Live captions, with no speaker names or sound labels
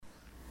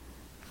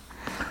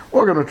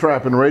Welcome to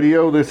Trapping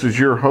Radio. This is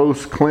your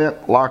host,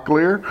 Clint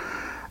Locklear,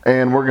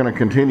 and we're going to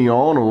continue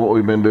on with what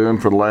we've been doing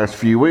for the last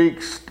few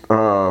weeks.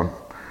 Kind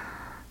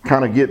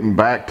of getting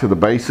back to the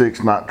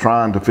basics, not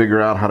trying to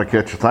figure out how to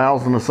catch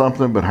 1,000 or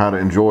something, but how to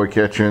enjoy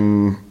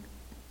catching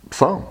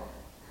some.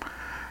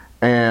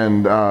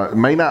 And it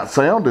may not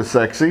sound as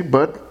sexy,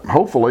 but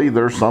hopefully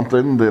there's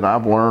something that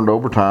I've learned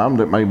over time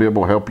that may be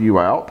able to help you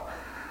out,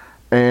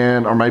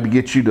 and or maybe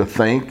get you to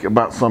think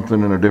about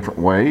something in a different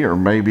way, or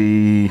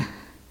maybe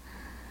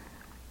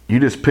you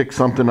just pick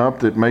something up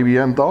that maybe you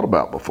hadn't thought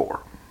about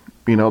before.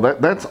 You know,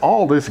 that's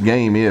all this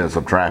game is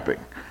of trapping.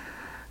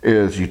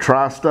 Is you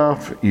try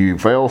stuff, you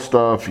fail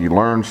stuff, you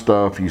learn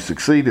stuff, you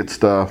succeed at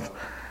stuff,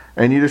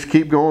 and you just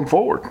keep going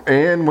forward.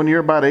 And when you're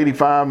about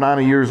 85,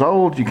 90 years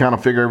old, you kind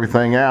of figure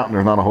everything out and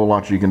there's not a whole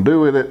lot you can do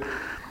with it.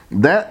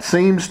 That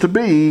seems to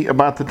be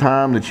about the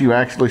time that you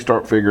actually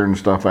start figuring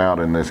stuff out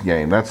in this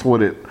game. That's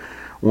what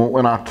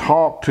when I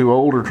talk to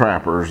older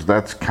trappers,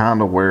 that's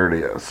kind of where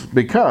it is.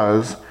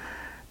 Because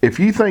if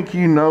you think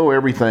you know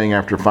everything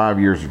after 5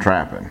 years of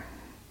trapping,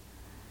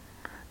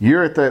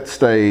 you're at that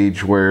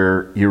stage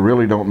where you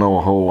really don't know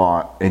a whole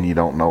lot and you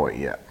don't know it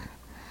yet.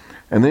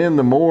 And then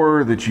the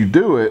more that you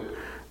do it,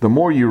 the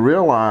more you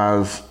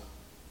realize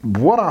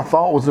what I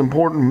thought was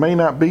important may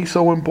not be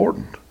so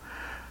important.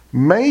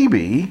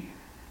 Maybe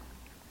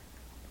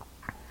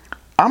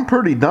I'm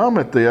pretty dumb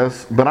at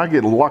this, but I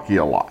get lucky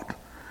a lot.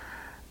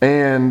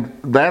 And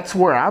that's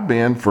where I've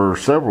been for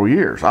several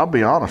years. I'll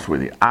be honest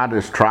with you. I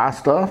just try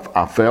stuff.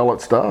 I fail at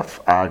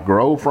stuff. I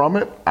grow from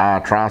it. I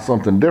try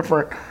something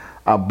different.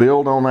 I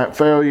build on that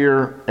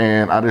failure,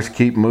 and I just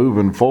keep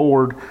moving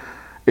forward.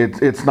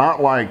 It's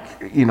not like,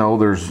 you know,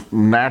 there's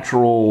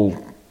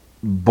natural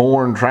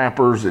born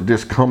trappers that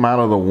just come out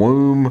of the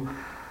womb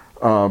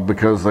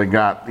because they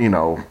got, you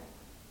know,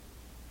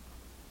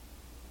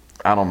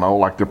 I don't know,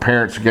 like their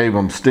parents gave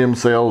them stem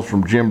cells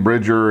from Jim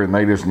Bridger and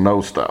they just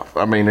know stuff.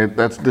 I mean,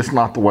 that's just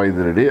not the way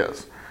that it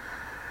is.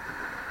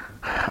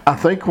 I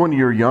think when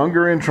you're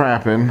younger in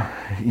trapping,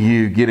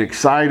 you get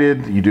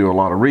excited, you do a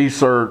lot of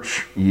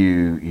research,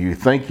 you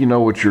think you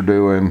know what you're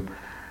doing,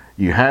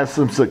 you have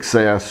some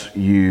success,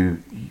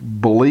 you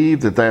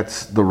believe that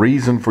that's the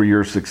reason for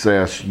your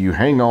success, you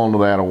hang on to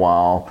that a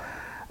while,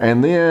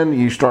 and then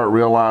you start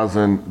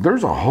realizing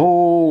there's a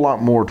whole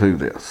lot more to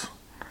this.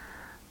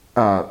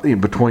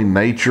 Between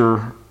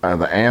nature,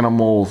 the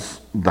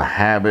animals, the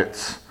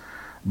habits,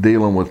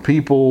 dealing with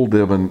people,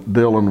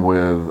 dealing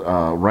with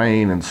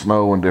rain and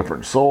snow and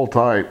different soil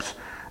types,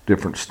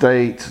 different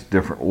states,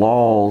 different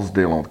laws,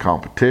 dealing with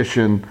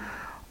competition,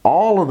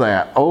 all of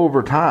that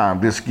over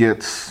time just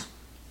gets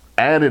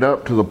added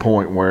up to the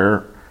point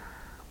where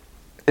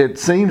it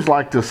seems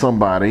like to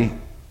somebody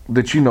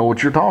that you know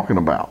what you're talking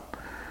about.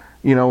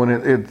 You know,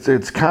 and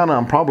it's kind of,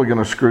 I'm probably going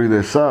to screw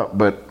this up,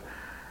 but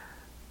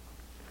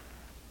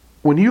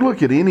when you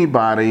look at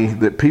anybody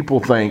that people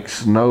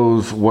thinks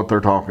knows what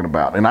they're talking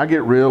about, and I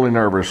get really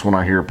nervous when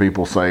I hear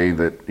people say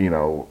that, you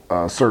know,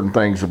 certain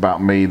things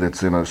about me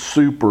that's in a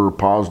super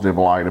positive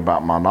light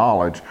about my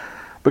knowledge,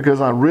 because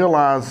I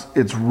realize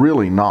it's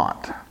really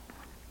not.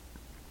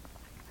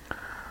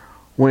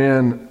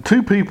 When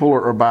two people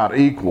are about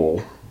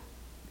equal,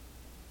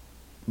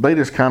 they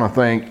just kind of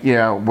think,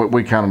 yeah,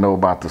 we kind of know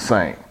about the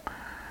same.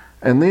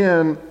 And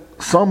then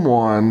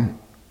someone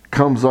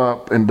comes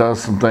up and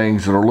does some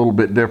things that are a little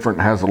bit different,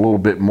 has a little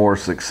bit more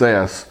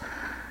success.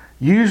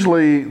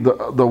 Usually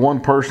the one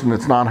person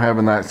that's not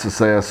having that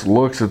success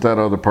looks at that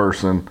other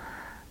person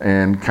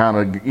and kind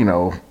of, you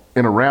know,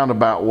 in a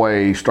roundabout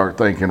way start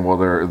thinking, well,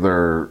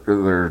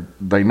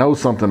 they know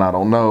something I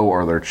don't know,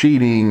 or they're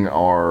cheating,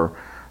 or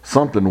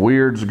something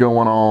weird's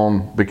going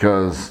on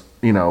because,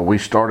 you know, we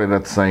started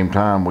at the same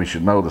time, we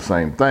should know the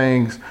same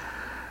things.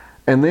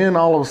 And then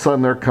all of a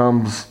sudden there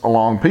comes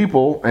along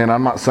people, and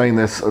I'm not saying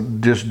this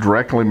just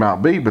directly might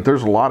be, but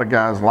there's a lot of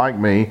guys like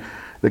me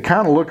that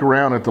kind of look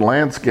around at the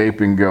landscape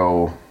and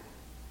go,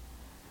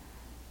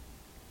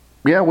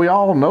 yeah, we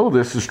all know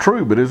this is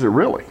true, but is it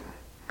really?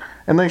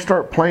 And they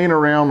start playing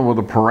around with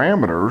the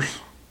parameters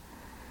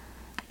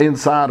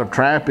inside of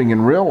trapping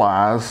and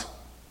realize,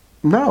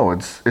 no,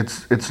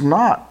 it's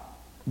not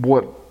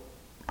what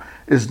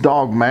is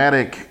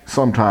dogmatic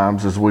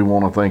sometimes as we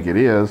want to think it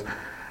is.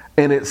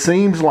 And it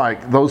seems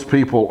like those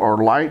people are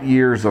light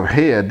years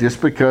ahead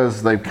just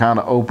because they've kind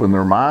of opened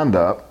their mind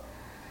up.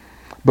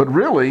 But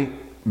really,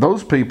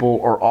 those people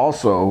are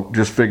also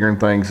just figuring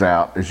things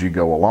out as you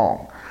go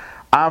along.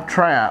 I've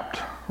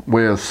trapped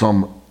with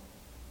some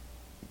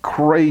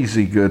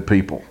crazy good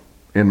people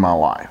in my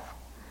life.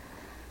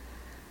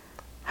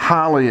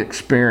 Highly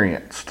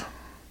experienced,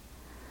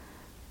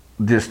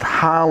 just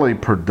highly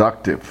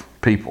productive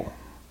people.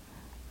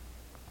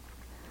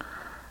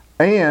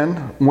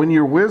 And when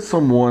you're with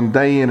someone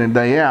day in and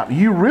day out,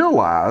 you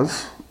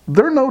realize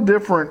they're no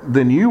different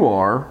than you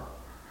are,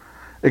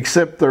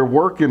 except they're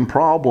working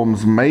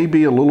problems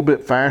maybe a little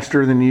bit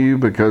faster than you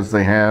because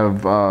they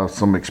have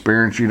some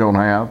experience you don't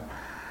have.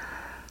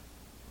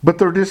 But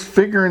they're just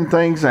figuring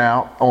things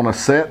out on a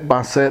set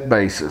by set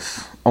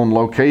basis, on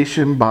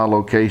location by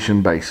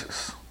location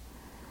basis.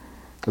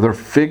 They're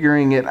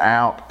figuring it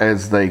out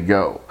as they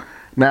go.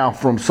 Now,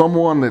 from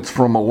someone that's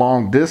from a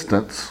long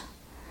distance,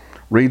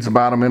 reads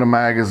about them in a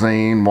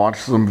magazine,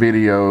 watches some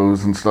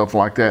videos and stuff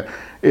like that,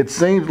 it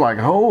seems like,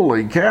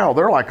 holy cow,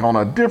 they're like on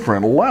a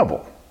different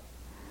level.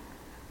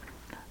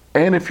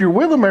 And if you're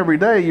with them every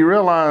day, you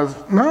realize,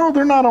 no,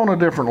 they're not on a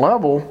different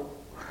level.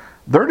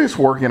 They're just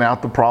working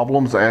out the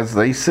problems as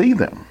they see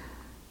them.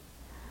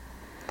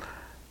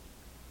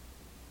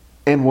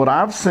 And what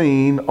I've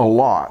seen a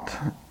lot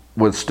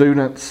with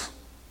students,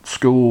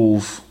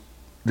 schools,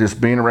 just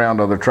being around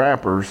other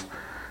trappers,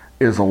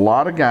 is a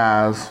lot of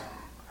guys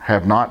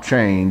have not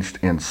changed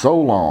in so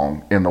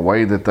long in the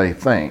way that they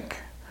think,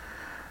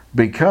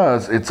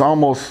 because it's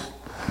almost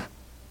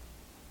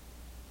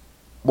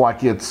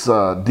like it's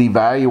a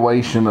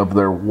devaluation of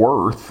their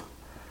worth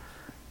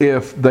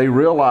if they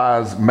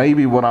realize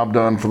maybe what I've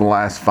done for the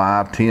last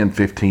 5, 10,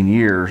 15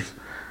 years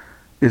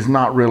is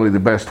not really the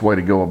best way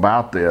to go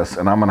about this,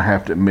 and I'm going to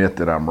have to admit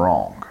that I'm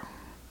wrong.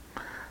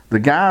 The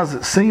guys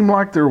that seem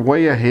like they're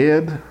way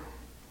ahead,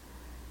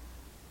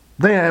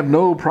 they have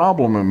no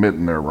problem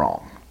admitting they're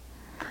wrong.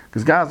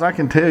 Because guys, I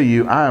can tell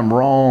you, I am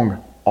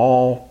wrong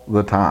all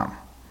the time.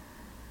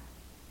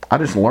 I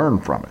just learn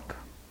from it.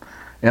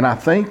 And I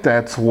think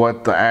that's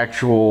what the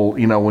actual,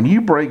 when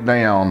you break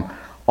down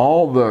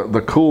all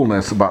the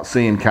coolness about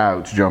seeing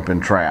coyotes jump in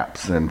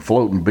traps and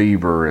floating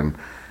beaver and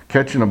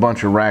catching a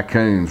bunch of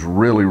raccoons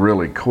really,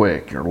 really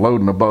quick, or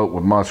loading a boat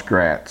with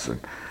muskrats and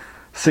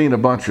seeing a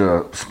bunch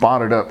of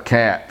spotted up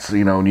cats,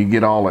 and you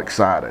get all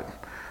excited.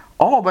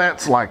 All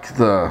that's like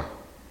the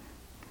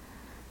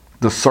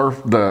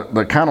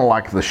kind of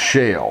like the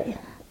shell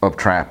of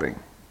trapping,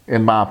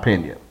 in my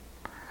opinion.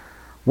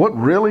 What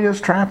really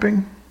is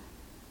trapping?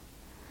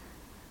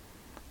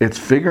 It's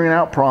figuring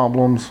out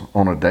problems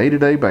on a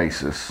day-to-day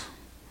basis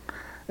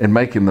and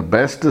making the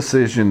best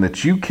decision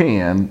that you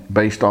can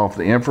based off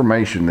the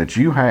information that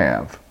you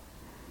have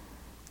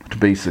to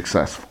be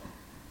successful.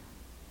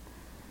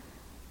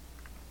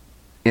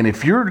 And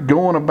if you're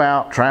going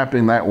about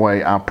trapping that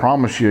way, I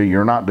promise you,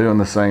 you're not doing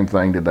the same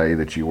thing today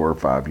that you were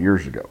 5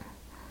 years ago.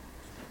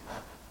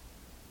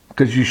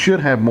 Because you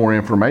should have more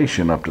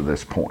information up to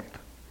this point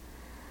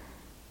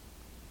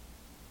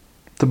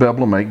to be able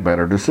to make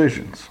better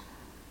decisions.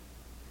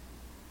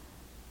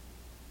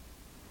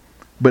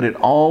 But it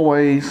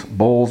always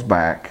boils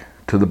back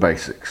to the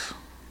basics.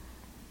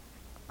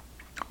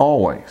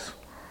 Always.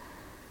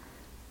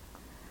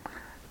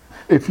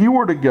 If you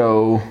were to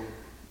go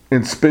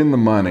and spend the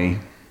money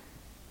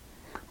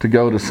to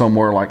go to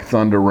somewhere like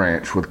Thunder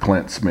Ranch with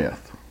Clint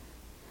Smith,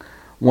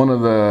 one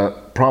of the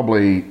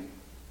probably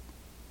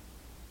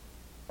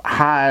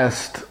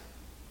highest,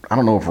 I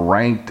don't know if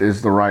ranked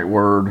is the right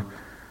word,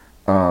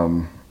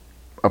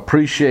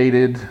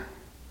 appreciated,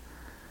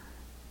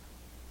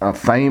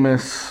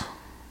 famous,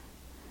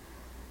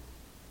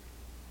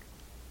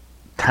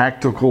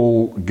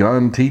 tactical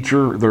gun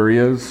teacher there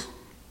is,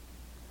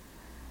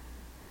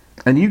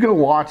 and you go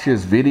watch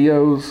his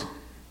videos,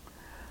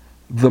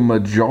 the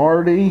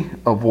majority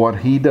of what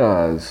he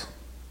does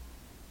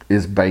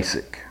is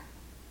basic.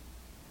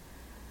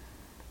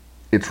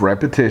 It's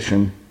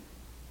repetition.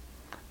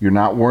 You're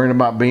not worried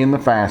about being the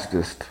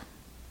fastest.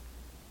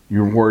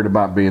 You're worried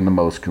about being the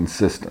most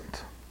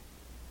consistent.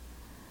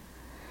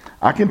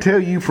 I can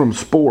tell you from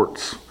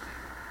sports,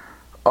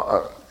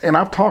 and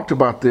I've talked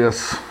about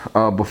this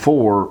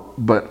before,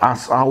 but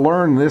I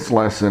learned this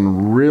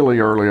lesson really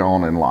early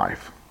on in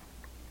life.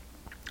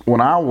 When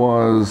I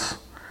was,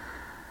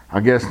 I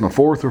guess, in the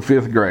 4th or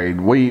 5th grade,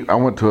 I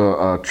went to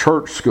a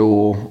church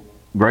school,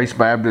 Grace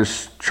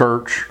Baptist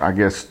Church. I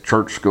guess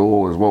church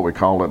school is what we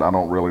call it. I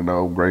don't really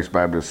know. Grace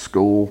Baptist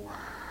School.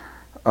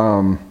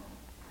 And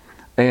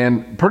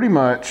pretty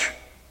much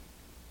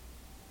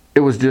it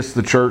was just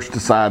the church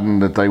deciding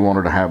that they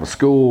wanted to have a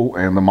school,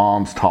 and the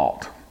moms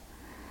taught.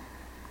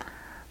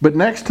 But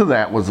next to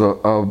that was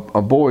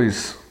a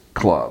boys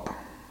club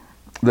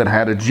that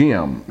had a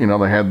gym. They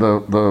had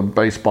the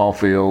baseball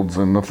fields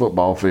and the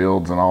football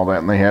fields and all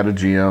that, and they had a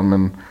gym,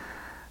 and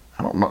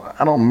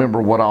I don't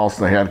remember what else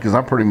they had, because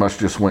I pretty much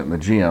just went in the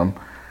gym.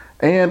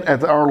 And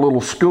at our little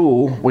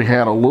school, we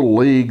had a little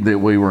league that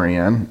we were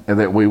in, and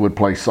that we would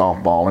play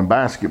softball and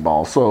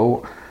basketball.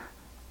 So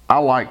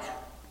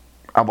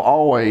I've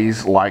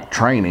always liked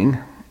training,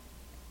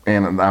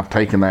 and I've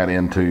taken that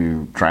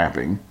into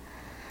trapping.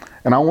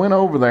 And I went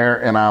over there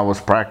and I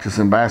was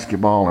practicing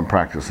basketball and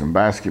practicing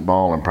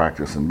basketball and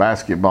practicing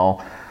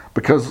basketball,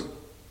 because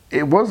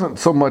it wasn't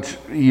so much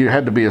you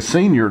had to be a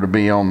senior to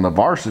be on the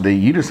varsity.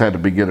 You just had to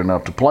be good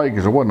enough to play,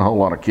 because there wasn't a whole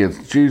lot of kids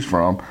to choose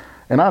from.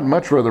 And I'd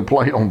much rather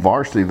play on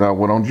varsity than I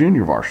would on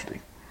junior varsity.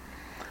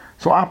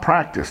 So I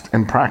practiced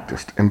and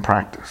practiced and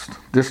practiced,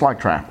 just like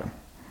trapping.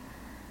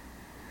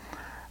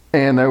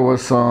 And there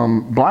was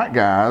some black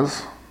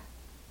guys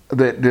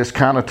that just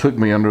kind of took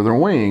me under their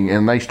wing,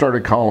 and they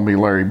started calling me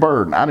Larry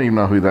Bird. And I didn't even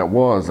know who that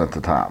was at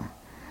the time.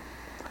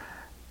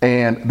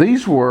 And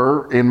these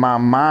were, in my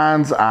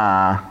mind's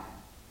eye,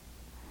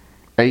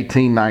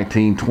 18,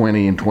 19,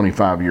 20, and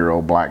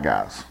 25-year-old black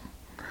guys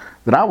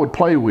that I would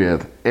play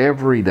with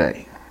every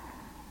day.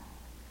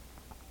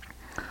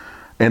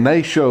 And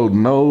they showed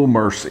no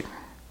mercy.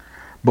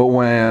 But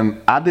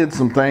when I did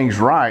some things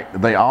right,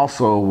 they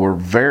also were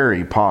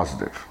very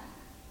positive.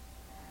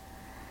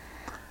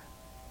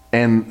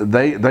 And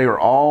they are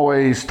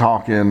always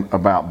talking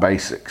about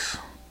basics.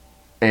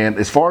 And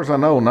as far as I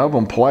know, none of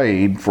them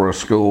played for a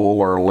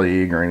school or a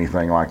league or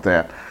anything like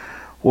that.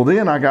 Well,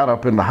 then I got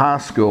up into high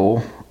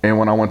school, and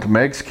when I went to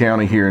Meigs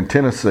County here in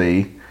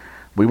Tennessee,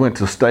 we went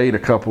to state a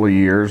couple of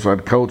years.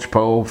 I'd coach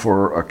pole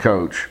for a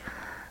coach,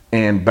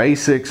 and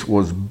basics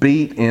was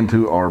beat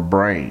into our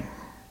brain.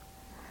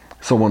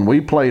 So when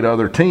we played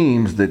other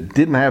teams that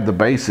didn't have the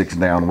basics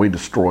down, we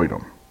destroyed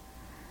them.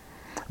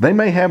 They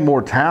may have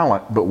more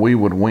talent, but we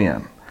would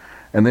win.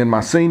 And then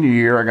my senior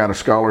year, I got a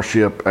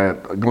scholarship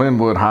at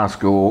Glenwood High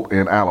School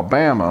in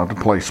Alabama to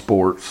play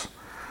sports.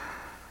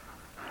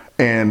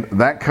 And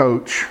that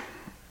coach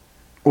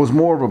was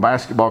more of a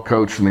basketball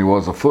coach than he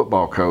was a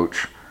football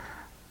coach.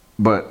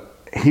 But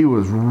he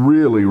was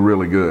really,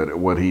 really good at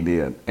what he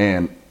did.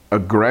 And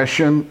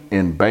aggression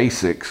in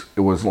basics,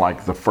 it was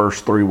like the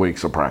first 3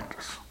 weeks of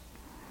practice.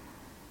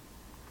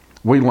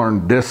 We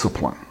learned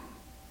discipline.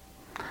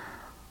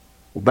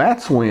 Well,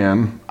 that's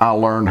when I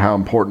learned how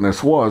important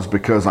this was,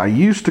 because I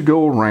used to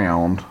go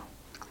around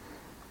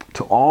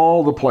to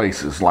all the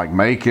places like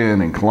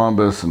Macon and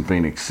Columbus and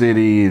Phoenix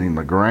City and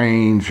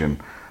LaGrange,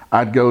 and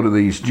I'd go to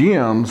these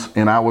gyms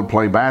and I would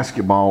play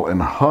basketball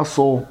and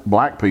hustle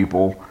black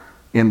people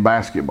in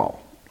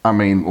basketball. I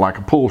mean, like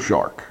a pool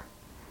shark.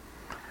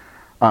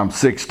 I'm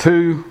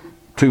 6'2",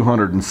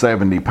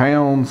 270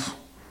 pounds,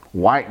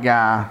 white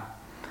guy,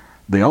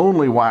 the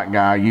only white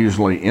guy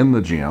usually in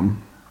the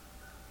gym.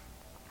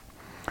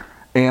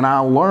 And I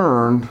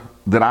learned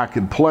that I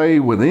could play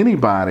with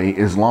anybody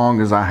as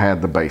long as I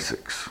had the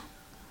basics.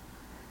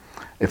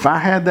 If I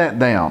had that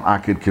down, I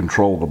could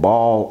control the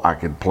ball, I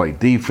could play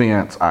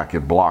defense, I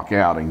could block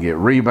out and get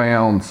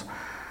rebounds.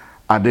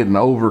 I didn't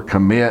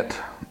overcommit.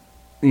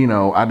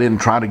 I didn't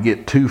try to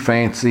get too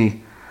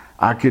fancy.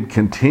 I could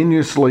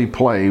continuously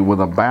play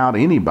with about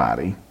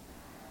anybody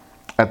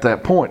at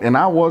that point. And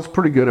I was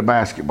pretty good at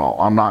basketball,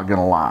 I'm not going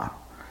to lie.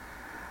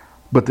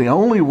 But the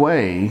only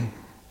way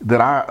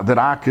that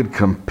I could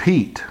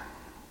compete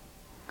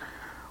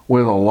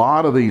with a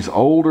lot of these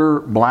older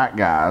black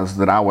guys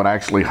that I would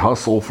actually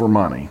hustle for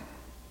money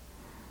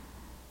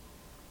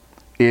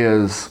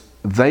is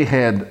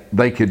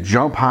they could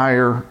jump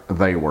higher,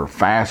 they were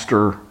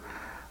faster,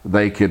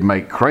 they could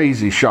make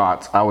crazy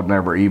shots I would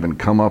never even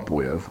come up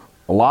with.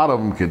 A lot of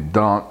them could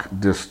dunk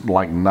just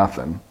like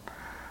nothing.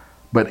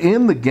 But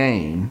in the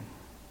game,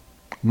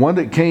 when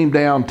it came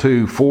down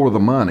to for the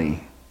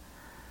money,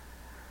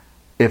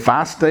 if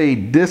I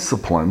stayed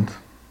disciplined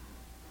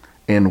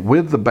and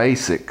with the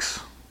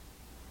basics,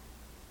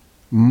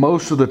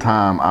 most of the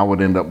time I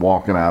would end up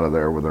walking out of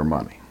there with their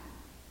money.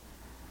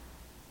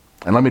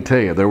 And let me tell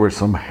you, there were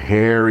some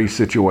hairy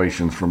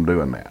situations from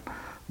doing that.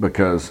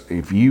 Because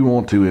if you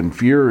want to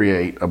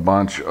infuriate a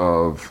bunch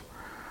of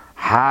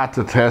high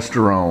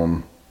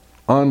testosterone,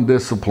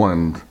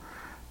 undisciplined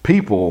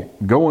people,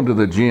 go into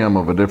the gym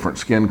of a different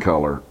skin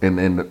color and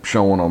end up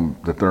showing them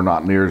that they're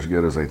not near as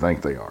good as they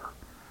think they are.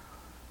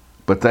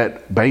 But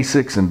that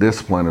basics and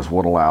discipline is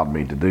what allowed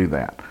me to do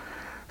that.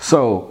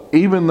 So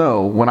even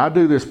though when I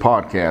do this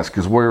podcast,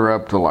 because we're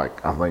up to I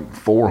think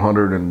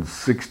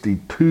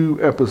 462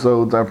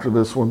 episodes after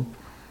this one,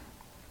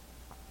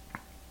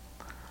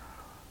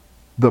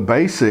 the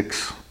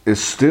basics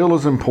is still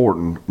as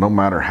important no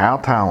matter how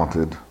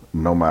talented,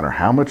 no matter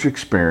how much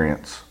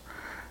experience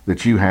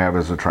that you have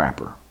as a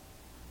trapper.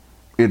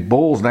 It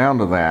boils down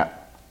to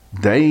that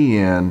day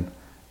in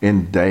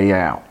and day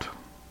out.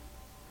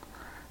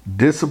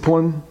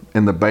 Discipline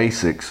and the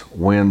basics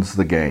wins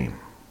the game.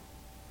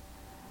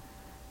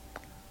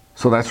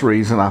 So that's the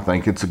reason I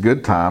think it's a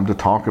good time to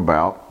talk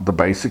about the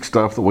basic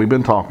stuff that we've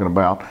been talking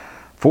about,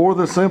 for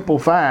the simple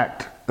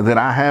fact that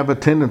I have a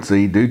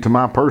tendency, due to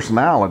my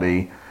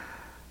personality,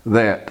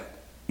 that,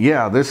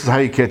 yeah, this is how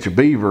you catch a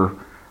beaver,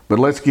 but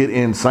let's get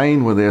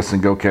insane with this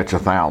and go catch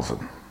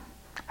 1,000.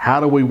 How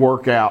do we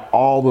work out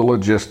all the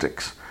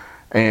logistics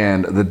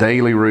and the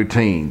daily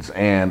routines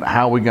and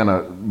how we going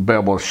to be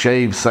able to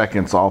shave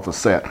seconds off a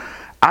set?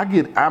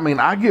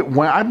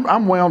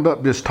 I'm wound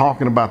up just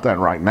talking about that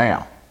right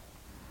now.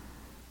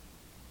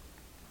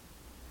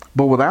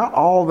 But without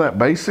all that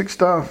basic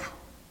stuff,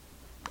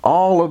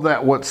 all of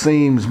that what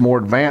seems more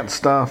advanced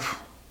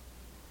stuff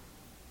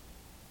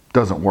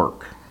doesn't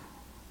work.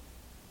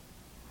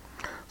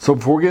 So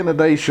before we get into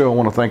today's show, I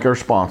want to thank our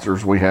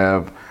sponsors. We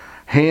have,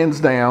 hands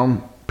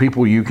down,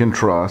 people you can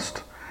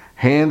trust.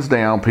 Hands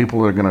down,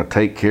 people that are going to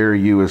take care of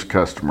you as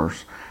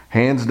customers.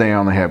 Hands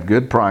down, they have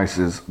good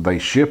prices. They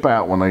ship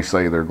out when they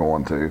say they're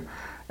going to.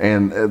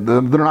 And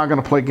they're not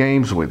going to play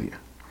games with you.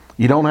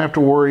 You don't have to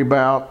worry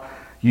about,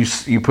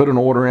 you put an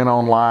order in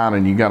online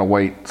and you got to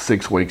wait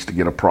 6 weeks to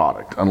get a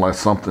product,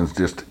 unless something's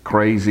just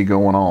crazy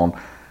going on.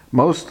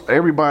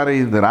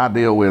 Everybody that I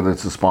deal with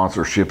that's a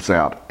sponsor ships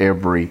out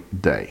every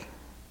day.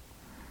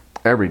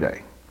 Every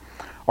day.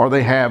 Or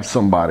they have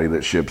somebody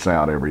that ships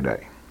out every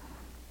day.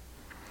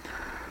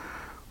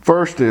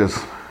 First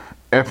is,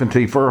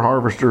 F&T fur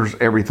harvesters,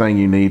 everything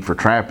you need for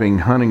trapping,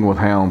 hunting with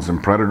hounds,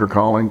 and predator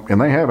calling, and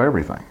they have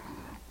everything.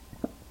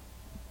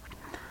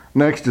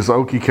 Next is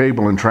Okie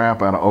Cable and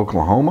Trap out of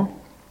Oklahoma.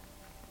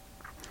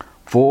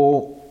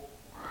 Full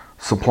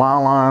supply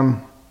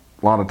line.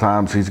 A lot of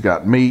times he's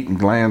got meat and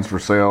glands for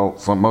sale.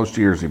 Most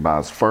years he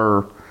buys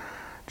fur.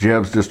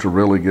 Jeb's just a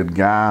really good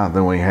guy.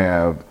 Then we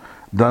have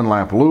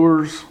Dunlap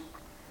Lures,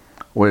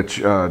 which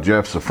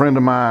Jeff's a friend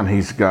of mine.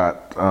 He's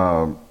got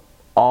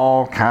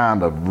all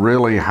kind of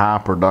really high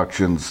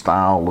production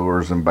style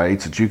lures and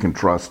baits that you can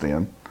trust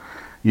in,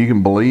 you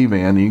can believe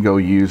in, you can go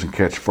use and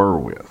catch fur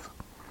with.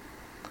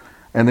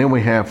 And then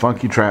we have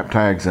Funky Trap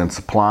Tags and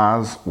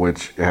Supplies,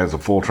 which has a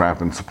full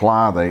trapping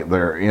supply.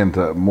 They're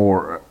into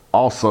more,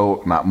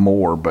 also not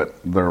more, but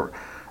they're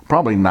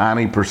probably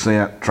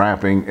 90%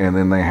 trapping, and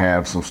then they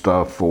have some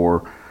stuff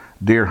for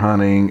deer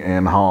hunting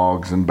and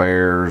hogs and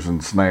bears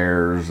and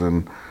snares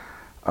and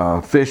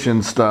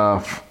fishing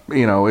stuff.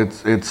 You know,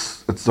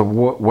 it's a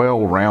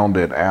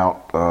well-rounded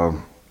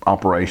out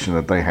operation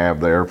that they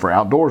have there for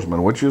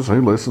outdoorsmen, which is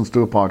who listens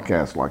to a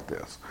podcast like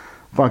this.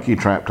 Funky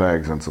Trap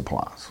Tags and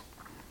Supplies.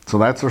 So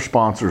that's their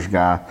sponsors,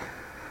 guy.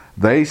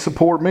 They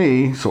support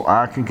me so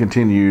I can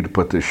continue to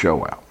put this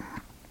show out.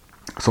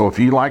 So if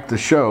you like the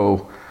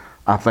show,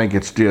 I think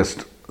it's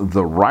just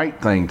the right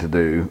thing to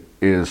do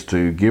is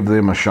to give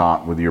them a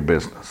shot with your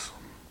business.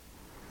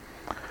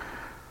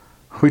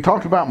 We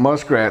talked about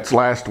muskrats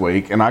last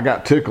week, and I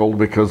got tickled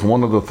because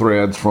one of the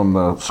threads from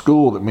the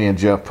school that me and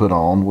Jeff put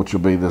on, which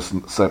will be this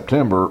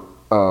September,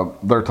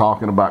 they're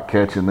talking about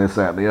catching this,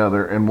 that, and the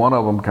other, and one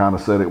of them kind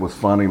of said it was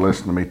funny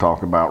listening to me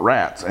talk about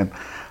rats. And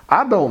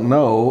I don't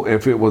know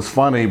if it was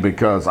funny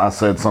because I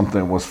said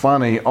something was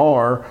funny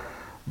or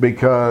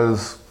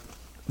because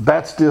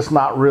that's just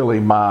not really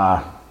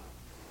my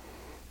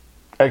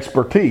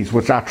expertise,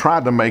 which I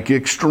tried to make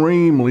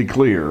extremely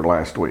clear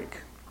last week.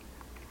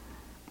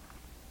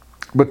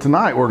 But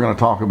tonight we're going to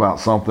talk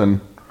about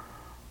something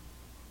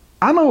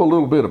I know a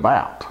little bit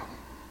about,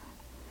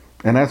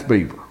 and that's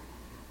beaver.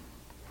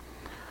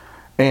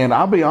 And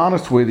I'll be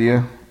honest with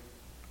you,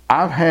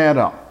 I've had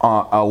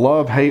a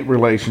love-hate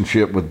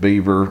relationship with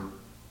beaver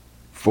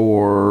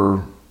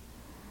for,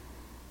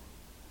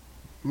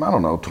 I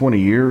don't know, 20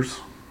 years.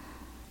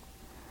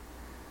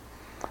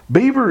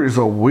 Beaver is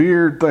a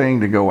weird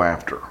thing to go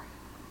after.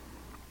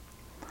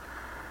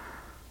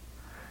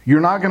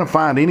 You're not going to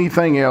find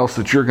anything else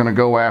that you're going to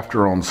go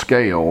after on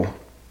scale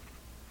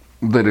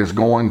that is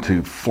going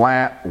to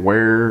flat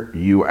wear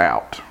you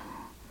out.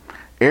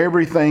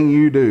 Everything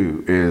you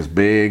do is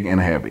big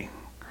and heavy.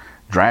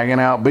 Dragging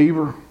out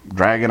beaver,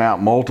 dragging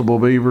out multiple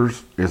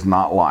beavers is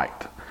not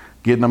light.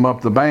 Getting them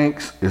up the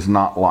banks is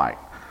not light.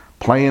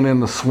 Playing in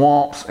the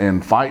swamps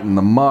and fighting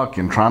the muck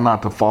and trying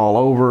not to fall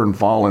over and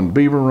fall in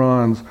beaver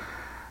runs,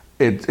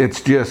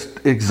 it's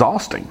just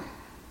exhausting.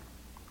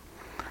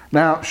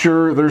 Now,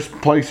 sure, there's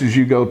places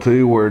you go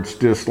to where it's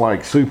just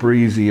like super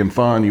easy and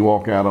fun. You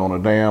walk out on a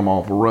dam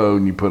off a road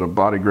and you put a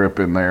body grip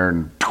in there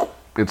and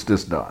it's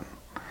just done.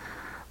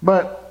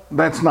 But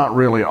that's not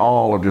really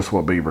all of just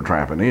what beaver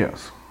trapping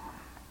is.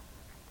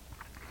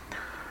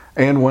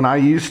 And when I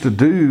used to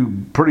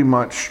do pretty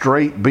much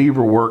straight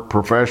beaver work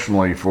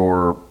professionally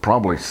for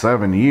probably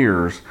 7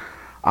 years,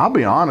 I'll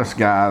be honest,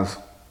 guys,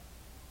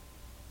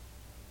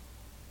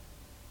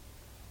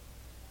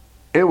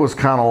 it was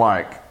kind of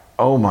like,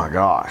 oh my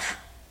gosh,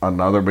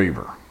 another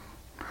beaver.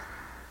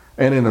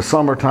 And in the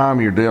summertime,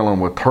 you're dealing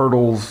with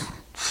turtles,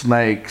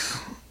 snakes,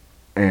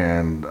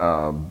 and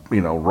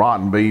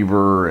rotten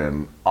beaver,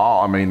 and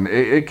all. I mean,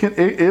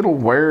 it'll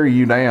wear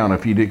you down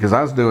if you do. Because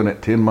I was doing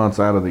it 10 months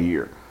out of the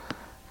year.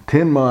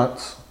 10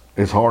 months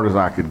as hard as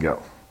I could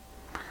go.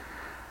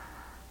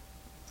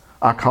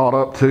 I caught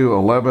up to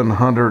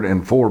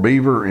 1,104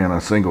 beaver in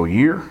a single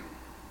year.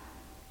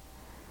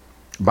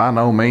 By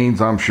no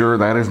means, I'm sure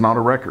that is not a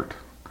record.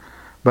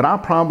 But I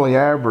probably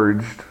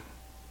averaged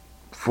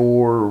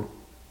for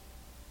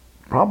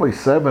probably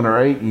 7 or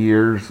 8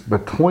 years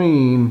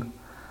between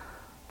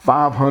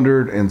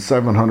 500 and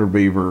 700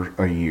 beaver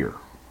a year.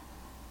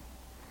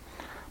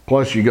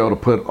 Plus you go to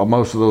put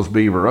most of those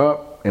beaver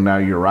up, and now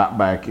you're right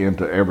back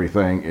into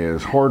everything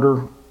is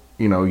harder.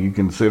 You know, you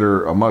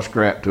consider a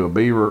muskrat to a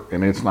beaver,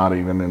 and it's not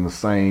even in the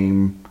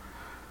same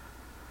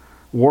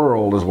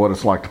world as what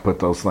it's like to put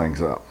those things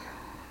up.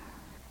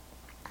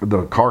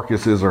 The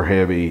carcasses are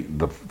heavy,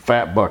 the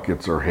fat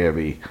buckets are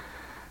heavy.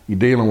 You're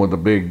dealing with the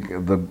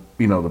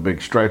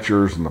big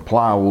stretchers and the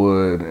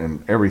plywood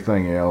and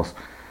everything else.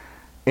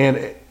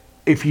 And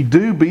if you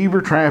do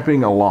beaver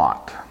trapping a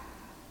lot,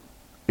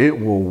 it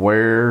will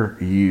wear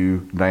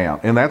you down.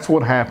 And that's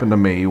what happened to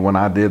me when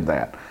I did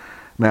that.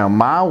 Now,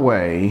 my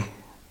way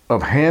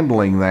of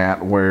handling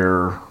that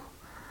where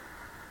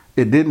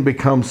it didn't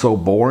become so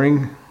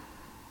boring,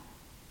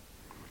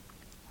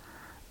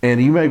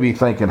 and you may be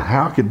thinking,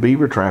 how could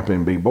beaver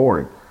trapping be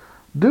boring?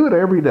 Do it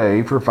every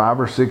day for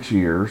 5 or 6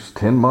 years,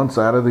 10 months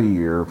out of the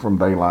year from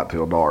daylight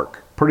till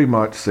dark, pretty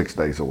much 6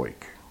 days a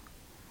week.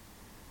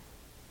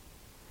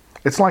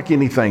 It's like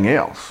anything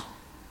else.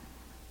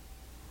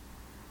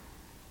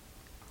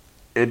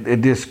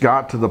 it just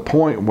got to the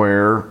point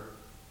where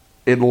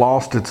it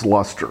lost its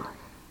luster.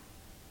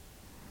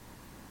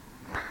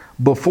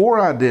 Before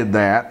I did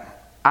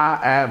that, I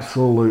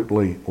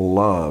absolutely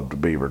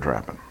loved beaver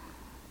trapping.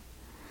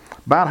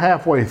 About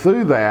halfway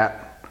through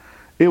that,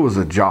 it was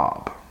a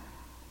job.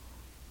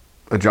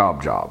 A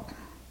job.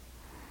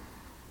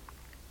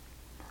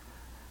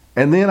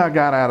 And then I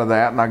got out of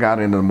that and I got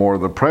into more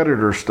of the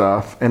predator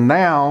stuff. And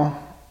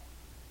now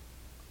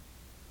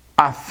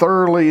I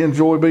thoroughly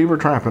enjoy beaver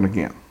trapping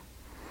again.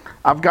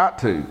 I've got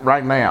to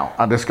right now.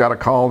 I just got a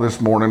call this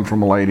morning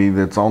from a lady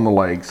that's on the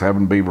lakes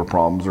having beaver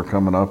problems. They're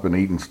coming up and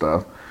eating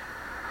stuff.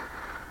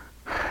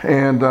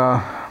 And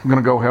I'm going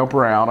to go help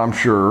her out, I'm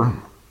sure.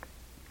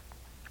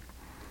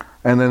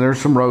 And then there's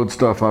some road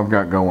stuff I've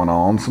got going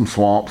on, some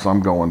swamps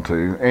I'm going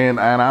to. And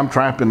I'm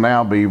trapping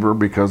now beaver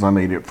because I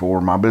need it for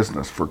my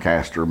business, for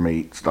castor,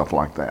 meat, stuff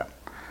like that.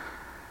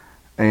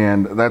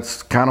 And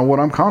that's kind of what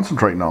I'm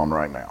concentrating on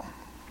right now.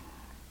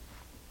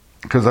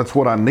 Because that's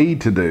what I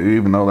need to do,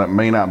 even though that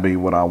may not be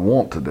what I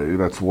want to do.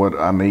 That's what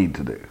I need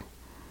to do.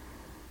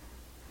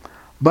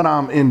 But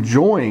I'm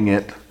enjoying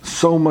it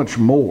so much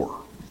more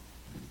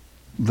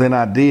than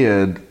I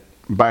did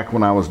back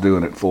when I was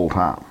doing it full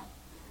time.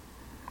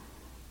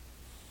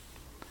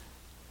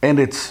 And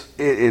it's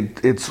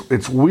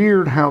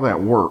weird how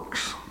that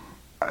works.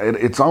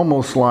 It's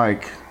almost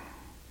like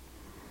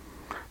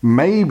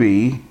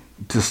maybe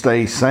to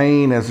stay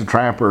sane as a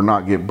trapper and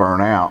not get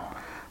burnt out,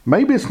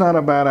 maybe it's not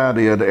a bad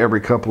idea to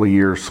every couple of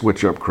years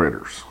switch up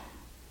critters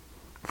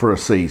for a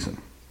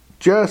season,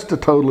 just to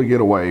totally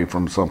get away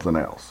from something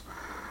else.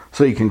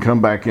 So you can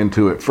come back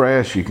into it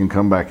fresh, you can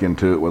come back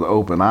into it with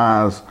open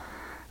eyes,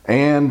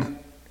 and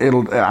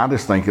I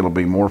just think it'll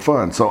be more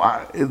fun. So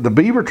the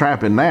beaver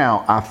trapping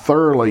now, I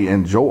thoroughly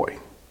enjoy.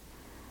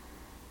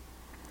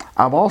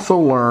 I've also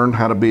learned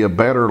how to be a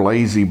better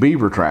lazy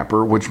beaver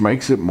trapper, which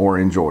makes it more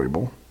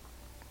enjoyable.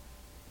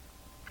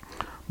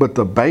 But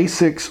the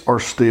basics are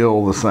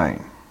still the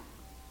same.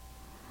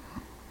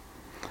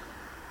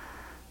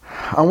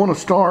 I want to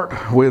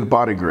start with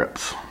body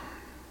grips.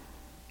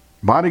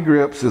 Body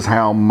grips is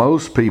how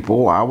most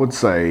people, I would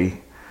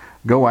say,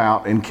 go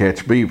out and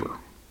catch beaver.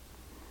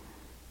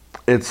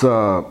 It's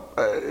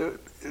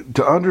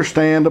to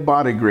understand a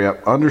body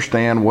grip,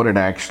 understand what it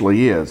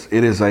actually is.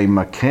 It is a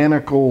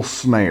mechanical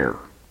snare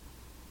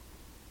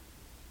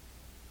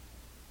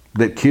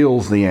that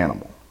kills the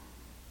animal.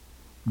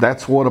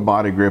 That's what a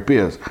body grip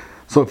is.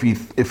 So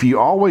if you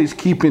always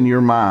keep in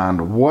your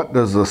mind, what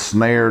does a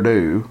snare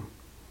do?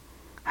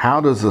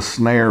 How does a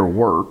snare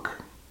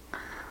work?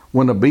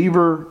 When a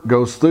beaver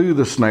goes through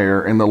the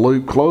snare and the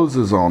loop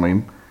closes on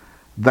him,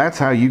 that's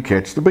how you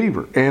catch the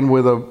beaver. And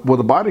with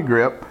a body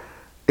grip,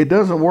 it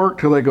doesn't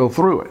work till they go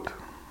through it.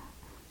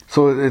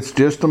 So it's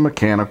just a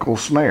mechanical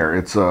snare.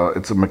 It's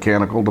a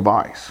mechanical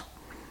device.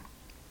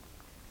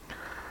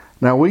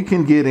 Now we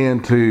can get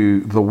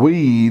into the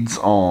weeds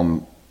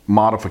on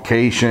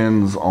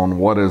modifications, on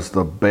what is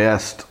the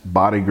best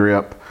body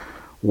grip,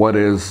 what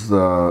is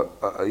the,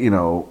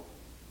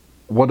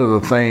 what are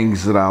the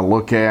things that I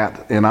look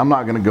at. And I'm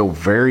not going to go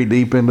very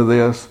deep into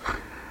this,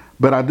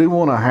 but I do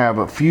want to have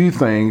a few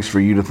things for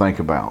you to think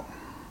about.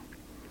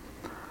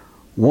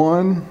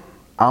 One,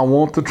 I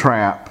want the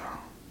trap,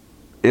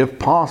 if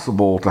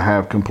possible, to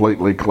have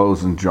completely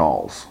closing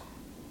jaws,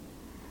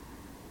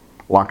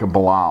 like a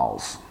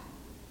Bilal's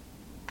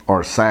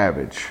or a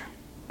Savage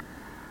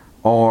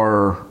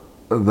or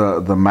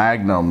the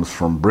Magnums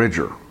from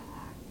Bridger.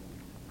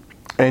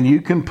 And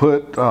you can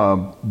put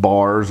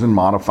bars and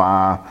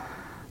modify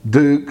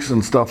Dukes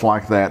and stuff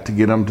like that to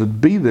get them to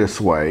be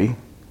this way,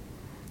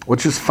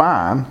 which is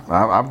fine.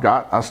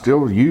 I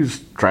still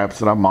use traps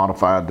that I've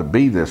modified to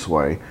be this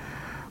way.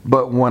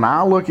 But when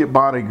I look at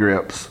body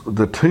grips,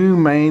 the two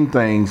main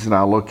things that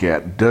I look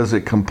at, does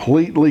it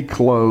completely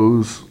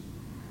close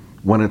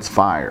when it's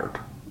fired?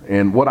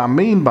 And what I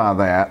mean by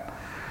that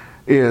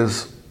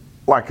is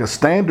like a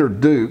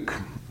standard Duke,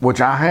 which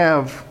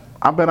I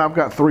bet I've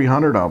got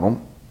 300 of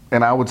them,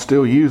 and I would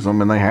still use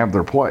them and they have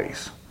their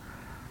place.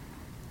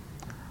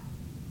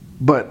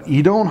 But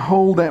you don't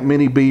hold that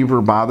many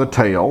beaver by the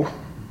tail,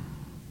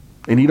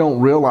 and you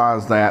don't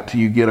realize that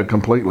till you get a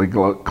completely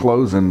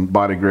closing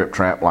body grip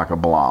trap like a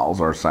Bilal's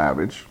or a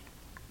Savage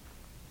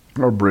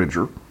or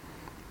Bridger.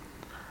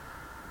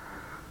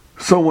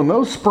 So when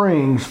those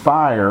springs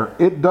fire,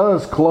 it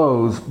does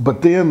close,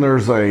 but then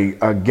there's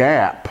a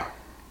gap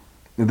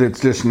that's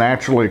just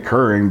naturally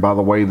occurring by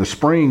the way the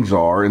springs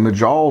are and the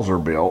jaws are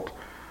built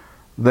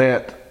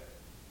that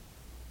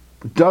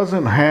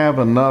doesn't have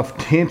enough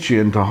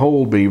tension to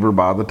hold beaver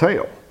by the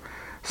tail.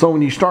 So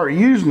when you start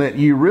using it,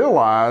 you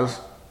realize,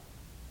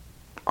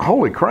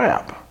 holy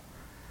crap,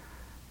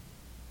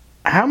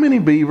 how many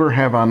beaver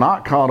have I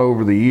not caught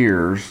over the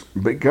years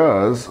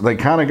because they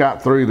kind of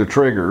got through the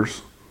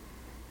triggers,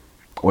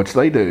 which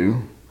they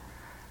do,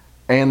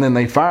 and then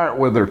they fire it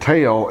with their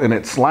tail and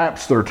it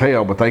slaps their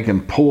tail, but they can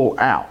pull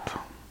out.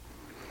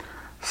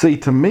 See,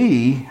 to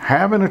me,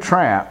 having a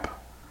trap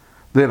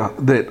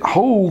that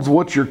holds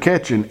what you're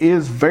catching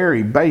is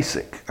very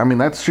basic. I mean,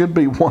 that should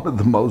be one of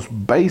the most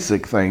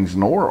basic things in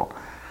the world.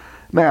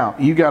 Now,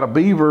 you got a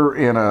beaver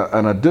in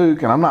a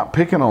Duke, and I'm not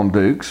picking on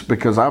Dukes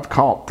because I've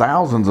caught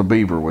thousands of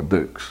beaver with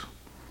Dukes.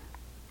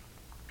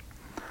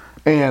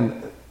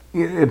 And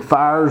it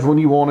fires when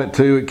you want it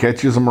to. It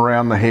catches them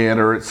around the head,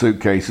 or it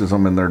suitcases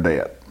them and they're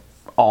dead.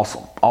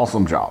 Awesome.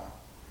 Awesome job.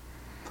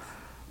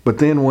 But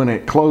then when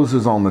it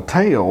closes on the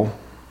tail,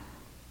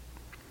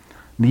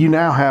 you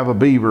now have a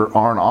beaver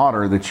or an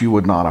otter that you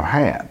would not have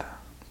had.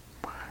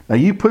 Now,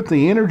 you put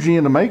the energy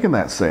into making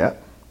that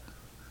set.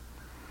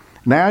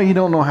 Now you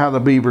don't know how the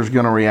beaver's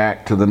going to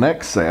react to the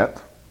next set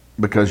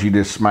because you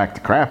just smacked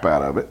the crap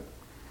out of it.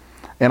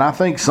 And I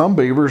think some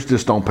beavers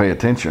just don't pay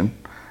attention,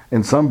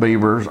 and some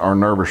beavers are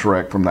nervous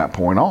wreck from that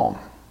point on.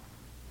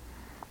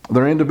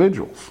 They're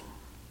individuals.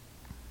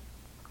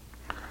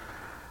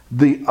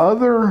 The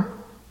other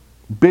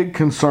big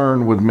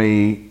concern with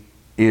me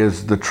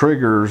is the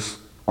triggers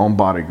on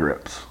body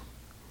grips.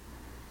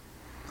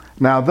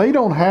 Now, they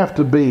don't have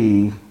to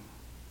be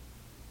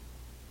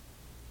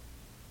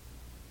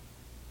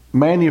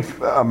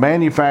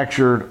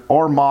manufactured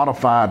or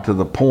modified to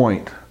the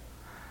point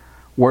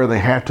where they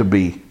have to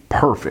be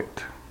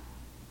perfect.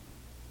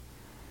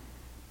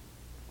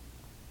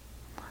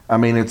 I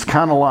mean, it's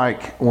kind of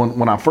like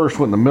when I first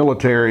went in the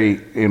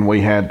military and we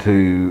had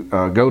to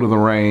go to the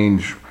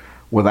range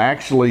with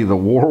actually the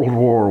World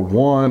War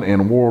I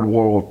and World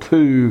War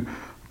II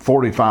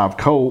 45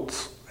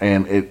 Colts,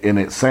 and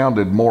it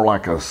sounded more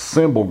like a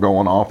cymbal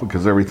going off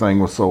because everything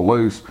was so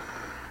loose.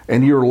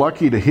 And you're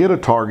lucky to hit a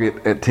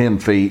target at 10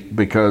 feet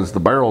because the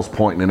barrel's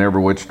pointing in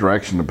every which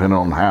direction depending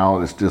on how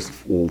it's just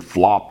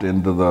flopped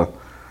into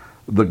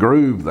the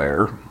groove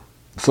there.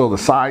 So the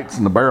sights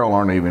and the barrel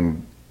aren't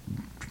even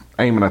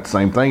aiming at the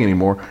same thing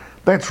anymore.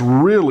 That's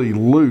really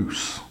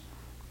loose.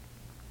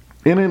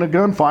 And in a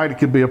gunfight, it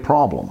could be a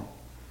problem.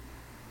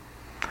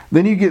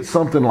 Then you get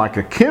something like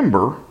a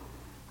Kimber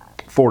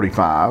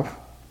 45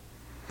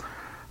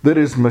 that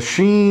is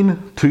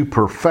machined to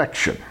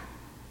perfection.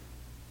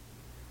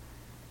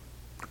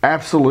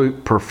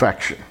 Absolute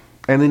perfection.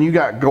 And then you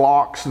got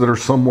Glocks that are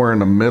somewhere in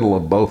the middle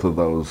of both of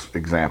those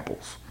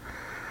examples.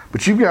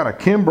 But you've got a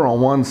Kimber on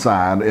one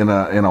side in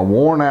a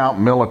worn out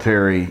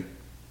military,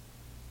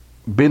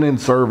 been in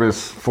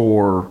service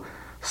for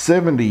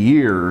 70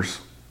 years,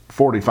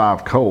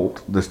 45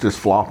 Colt that's just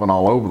flopping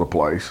all over the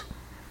place.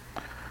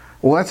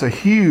 Well, that's a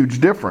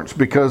huge difference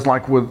because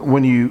like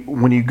when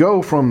you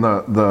go from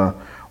the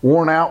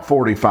worn out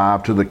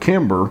 45 to the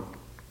Kimber,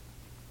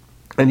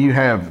 and you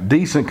have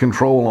decent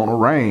control on a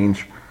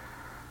range,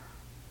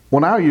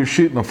 well, now you're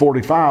shooting a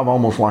 45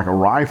 almost like a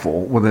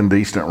rifle within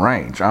decent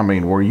range. I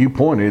mean, where you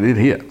point it, it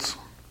hits.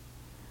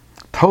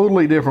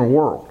 Totally different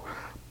world.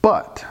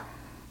 But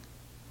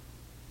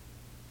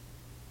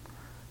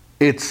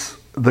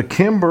the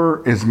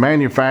Kimber is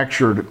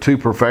manufactured to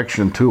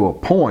perfection to a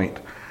point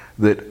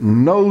that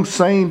no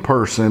sane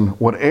person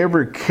would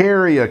ever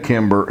carry a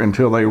Kimber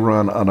until they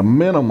run at a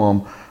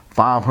minimum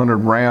 500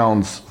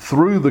 rounds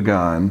through the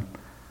gun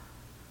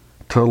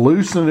to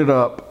loosen it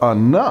up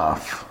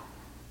enough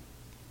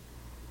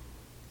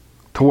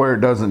to where it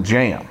doesn't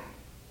jam.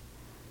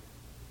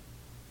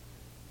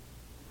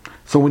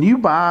 So when you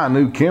buy a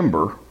new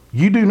Kimber,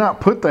 you do not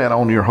put that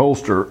on your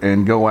holster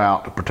and go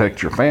out to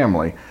protect your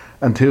family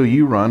until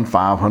you run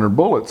 500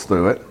 bullets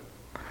through it.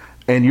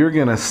 And you're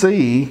going to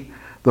see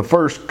the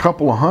first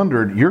couple of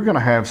hundred, you're going to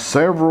have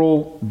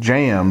several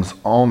jams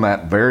on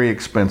that very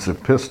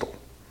expensive pistol.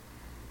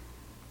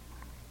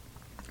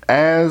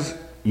 As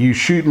you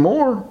shoot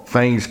more,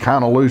 things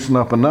kind of loosen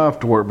up enough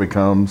to where it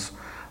becomes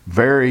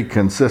very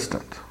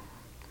consistent.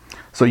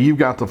 So you've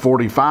got the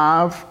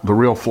 45, the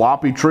real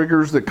floppy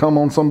triggers that come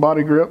on some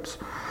body grips.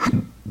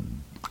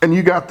 And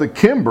you got the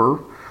Kimber,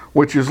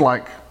 which is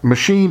like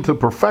machined to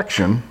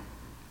perfection.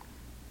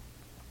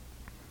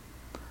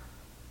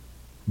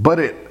 But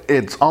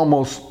it's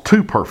almost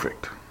too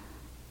perfect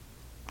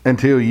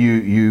until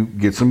you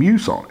get some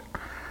use on it.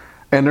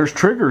 And there's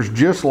triggers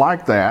just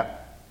like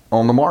that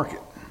on the market.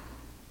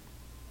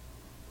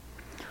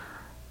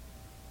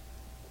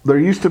 There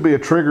used to be a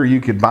trigger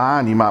you could buy,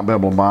 and you might be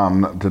able to buy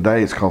them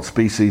today. It's called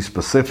Species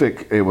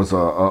Specific. It was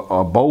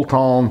a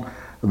bolt-on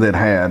that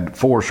had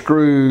 4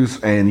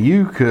 screws, and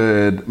you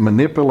could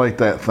manipulate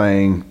that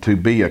thing to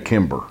be a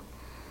Kimber.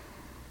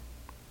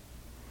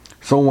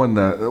 So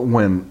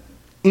when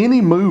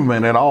any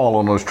movement at all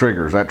on those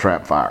triggers, that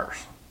trap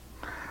fires.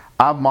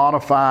 I've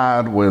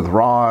modified with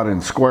rod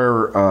and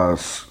square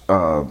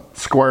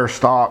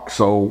stock,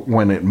 so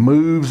when it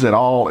moves at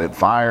all, it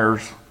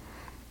fires.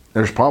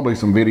 There's probably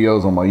some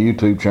videos on my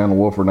YouTube channel,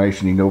 Wolfer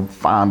Nation. You can go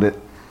find it.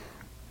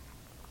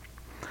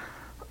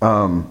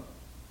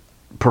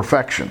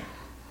 Perfection.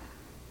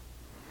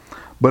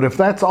 But if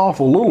that's off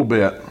a little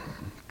bit,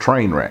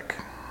 train wreck.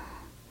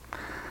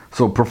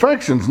 So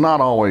perfection's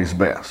not always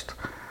best.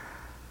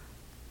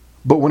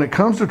 But when it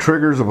comes to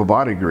triggers of a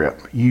body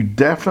grip, you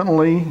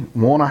definitely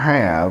want to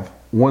have,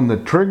 when the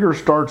trigger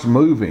starts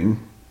moving,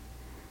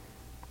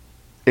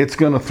 it's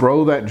going to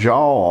throw that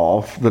jaw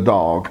off the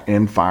dog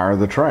and fire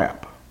the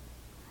trap.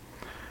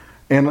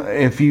 And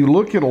if you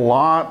look at a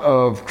lot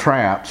of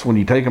traps, when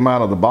you take them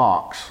out of the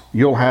box,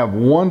 you'll have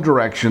one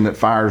direction that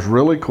fires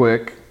really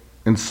quick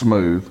and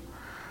smooth.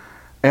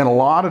 And a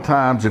lot of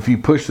times, if you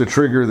push the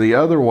trigger the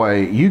other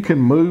way, you can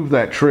move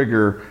that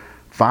trigger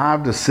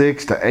 5 to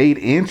 6 to 8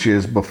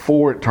 inches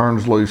before it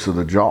turns loose of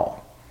the jaw,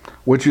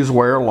 which is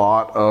where a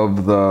lot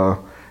of the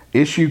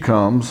issue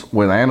comes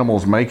with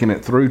animals making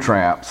it through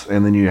traps,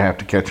 and then you have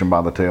to catch them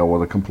by the tail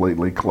with a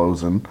completely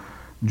closing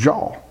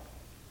jaw.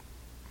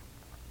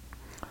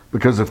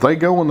 Because if they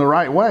go in the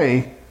right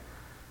way,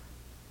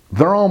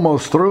 they're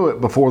almost through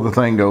it before the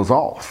thing goes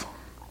off.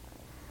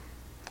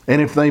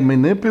 And if they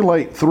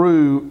manipulate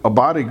through a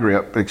body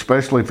grip,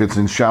 especially if it's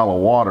in shallow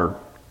water,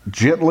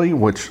 gently,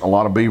 which a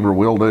lot of beaver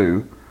will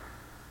do,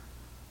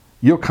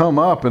 you'll come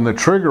up and the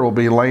trigger will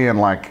be laying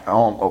like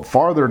on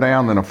farther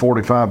down than a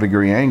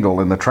 45-degree angle,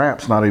 and the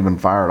trap's not even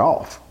fired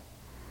off.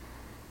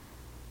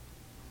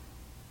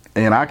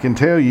 And I can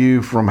tell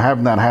you from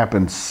having that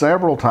happen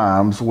several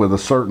times with a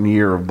certain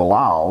year of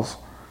Belials,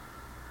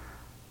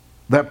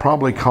 that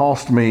probably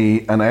cost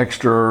me an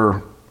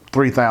extra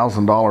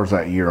 $3,000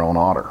 that year on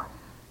otter.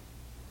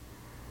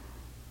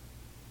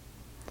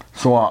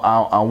 So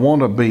I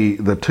want to be,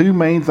 the two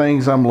main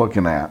things I'm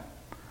looking at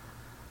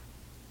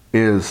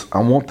is I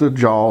want the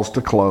jaws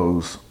to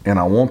close and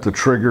I want the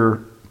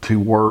trigger to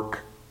work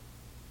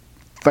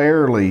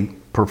fairly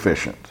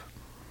proficient.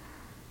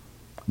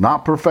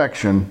 Not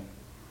perfection,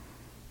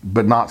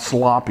 but not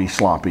sloppy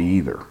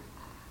either.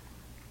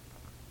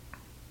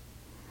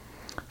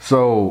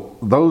 So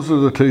those are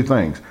the two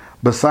things.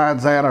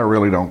 Besides that, I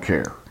really don't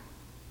care.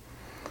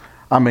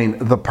 I mean,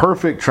 the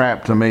perfect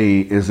trap to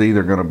me is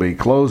either going to be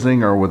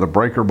closing or with a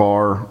breaker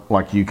bar,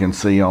 like you can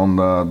see on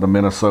the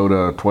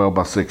Minnesota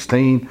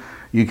 12x16.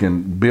 You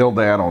can build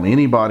that on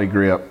any body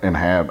grip and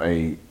have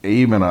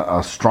even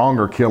a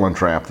stronger killing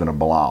trap than a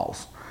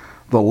Belials.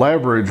 The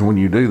leverage when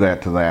you do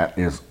that to that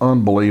is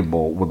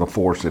unbelievable with the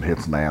force it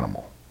hits an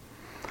animal.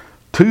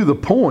 To the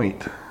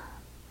point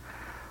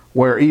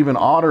where even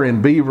otter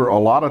and beaver, a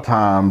lot of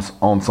times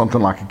on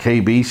something like a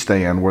KB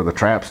stand where the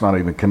trap's not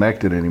even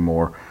connected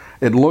anymore,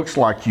 it looks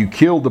like you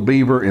killed the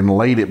beaver and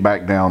laid it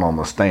back down on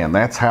the stand.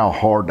 That's how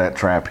hard that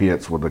trap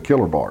hits with the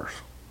killer bars.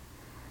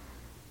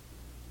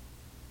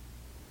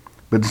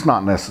 But it's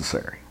not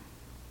necessary.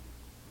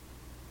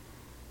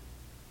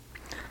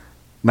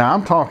 Now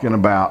I'm talking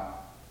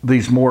about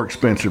these more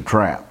expensive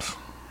traps.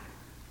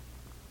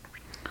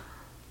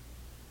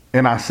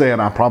 And I said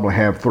I probably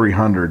have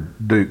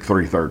 300 Duke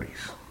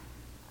 330s.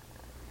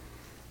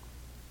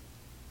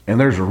 And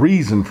there's a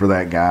reason for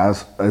that,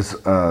 guys. As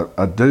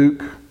a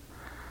Duke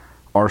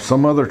or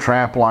some other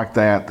trap like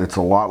that that's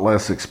a lot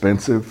less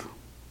expensive,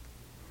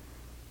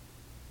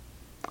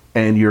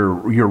 and you're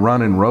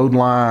running road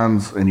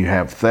lines and you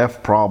have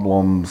theft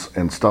problems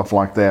and stuff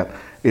like that,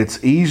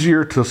 it's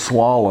easier to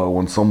swallow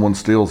when someone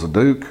steals a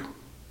Duke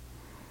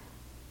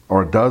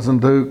or a dozen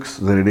Dukes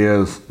than it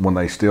is when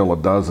they steal a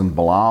dozen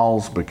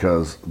Belials,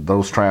 because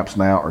those traps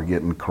now are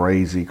getting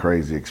crazy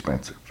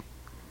expensive.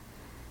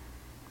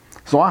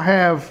 So I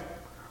have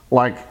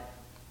like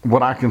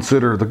what I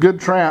consider the good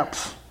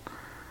traps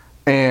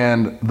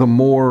and the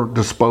more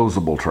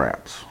disposable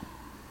traps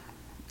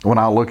when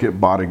I look at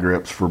body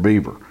grips for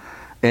beaver.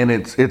 And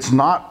it's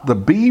not the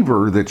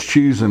beaver that's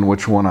choosing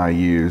which one I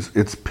use,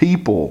 it's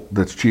people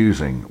that's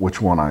choosing which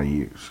one I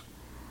use.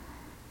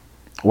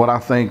 What I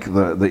think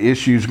the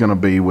issue is going to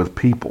be with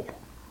people.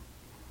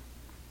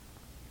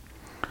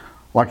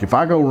 Like if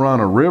I go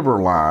run a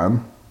river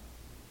line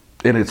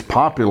and it's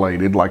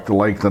populated like the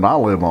lake that I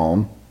live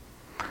on,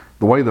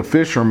 the way the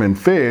fishermen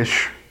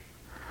fish,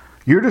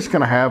 you're just going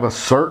to have a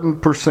certain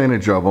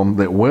percentage of them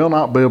that will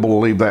not be able to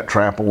leave that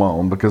trap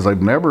alone because they've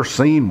never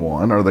seen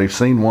one, or they've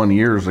seen one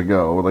years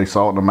ago, or they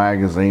saw it in a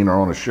magazine or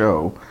on a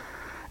show.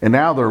 And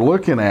now they're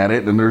looking at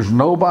it and there's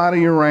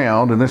nobody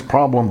around, and this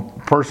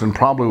person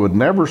probably would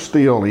never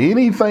steal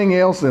anything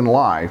else in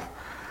life,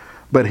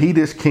 but he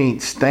just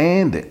can't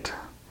stand it.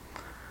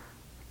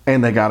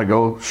 And they got to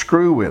go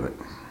screw with it.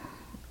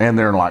 And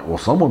they're like, well,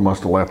 someone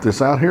must have left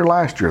this out here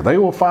last year. They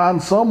will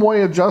find some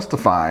way of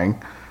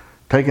justifying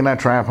taking that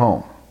trap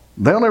home.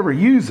 They'll never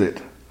use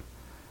it,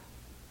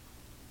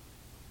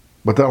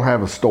 but they'll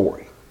have a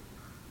story.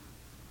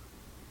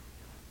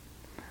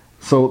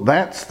 So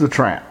that's the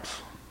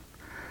traps.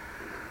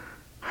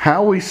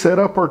 How we set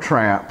up our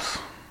traps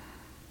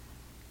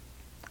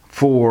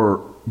for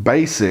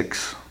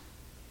basics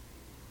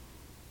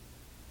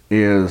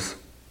is,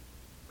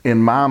 in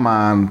my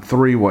mind,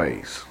 3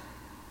 ways.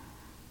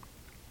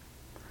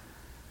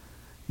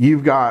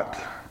 You've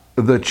got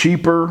the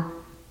cheaper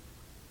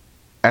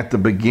at the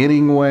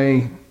beginning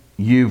way,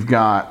 you've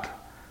got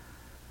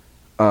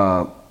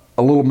a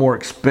little more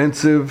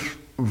expensive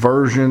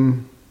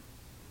version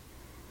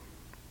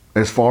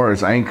as far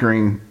as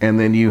anchoring, and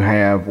then you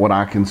have what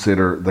I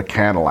consider the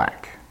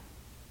Cadillac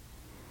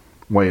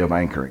way of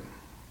anchoring.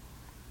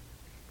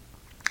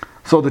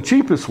 So the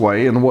cheapest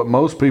way, and what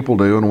most people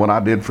do and what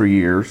I did for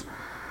years,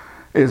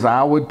 is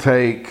I would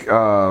take,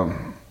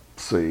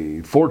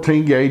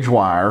 14 gauge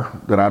wire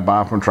that I'd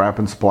buy from Trap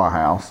and Supply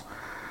House,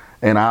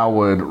 and I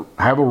would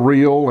have a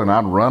reel and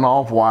I'd run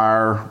off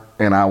wire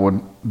and I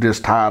would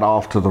just tie it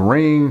off to the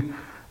ring,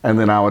 and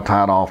then I would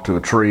tie it off to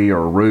a tree or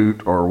a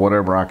root or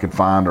whatever I could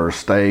find, or a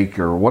stake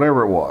or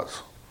whatever it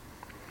was.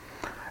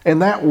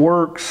 And that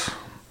works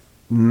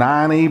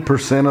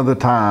 90% of the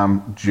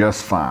time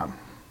just fine.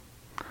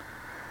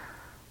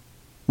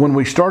 When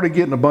we started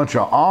getting a bunch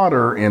of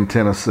otter in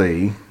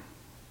Tennessee,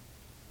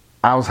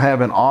 I was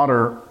having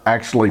otter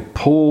actually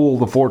pull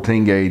the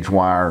 14 gauge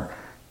wire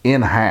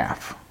in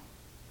half,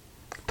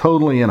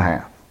 totally in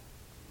half.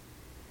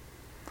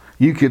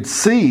 You could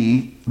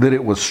see that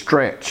it was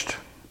stretched.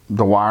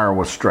 The wire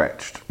was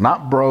stretched,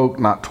 not broke,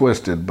 not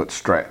twisted, but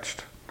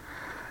stretched.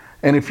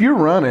 And if you're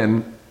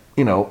running,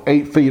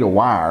 8 feet of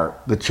wire,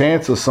 the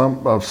chance of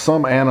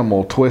some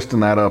animal twisting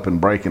that up and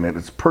breaking it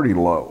is pretty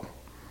low.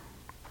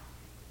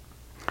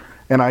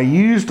 And I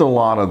used a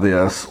lot of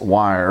this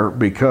wire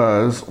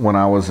because when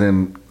I was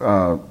in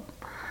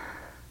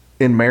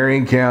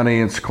Marion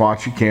County and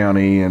Sequatchie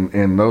County and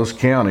in those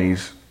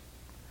counties,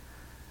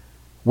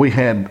 we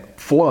had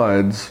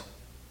floods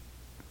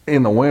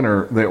in the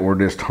winter that were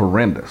just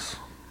horrendous.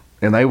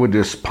 And they would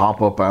just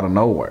pop up out of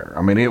nowhere.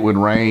 I mean, it would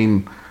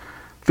rain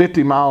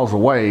 50 miles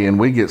away and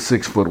we get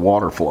 6-foot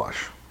water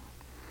flush.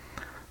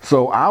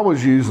 So I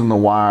was using the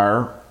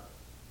wire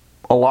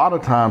a lot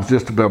of times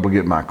just to be able to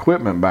get my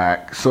equipment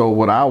back. So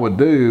what I would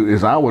do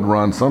is I would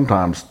run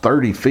sometimes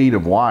 30 feet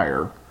of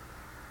wire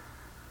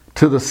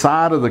to the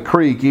side of the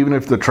creek, even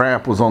if the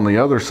trap was on the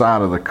other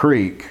side of the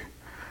creek,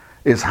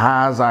 as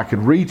high as I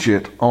could reach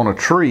it on a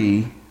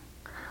tree.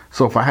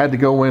 So if I had to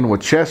go in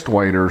with chest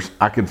waders,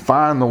 I could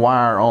find the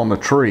wire on the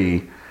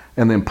tree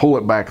and then pull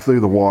it back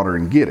through the water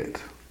and get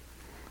it.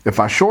 If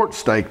I short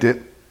staked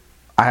it,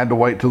 I had to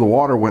wait till the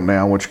water went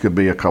down, which could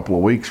be a couple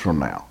of weeks from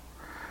now.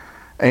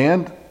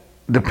 And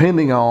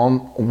depending on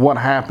what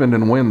happened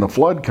and when the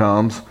flood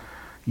comes,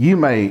 you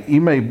may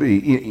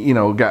be,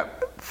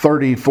 got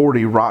 30,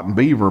 40 rotten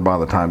beaver by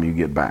the time you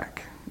get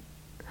back.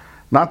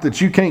 Not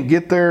that you can't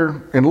get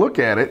there and look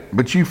at it,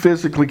 but you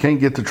physically can't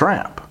get the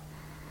trap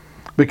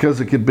because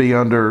it could be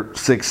under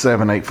 6,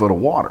 7, 8 foot of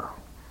water.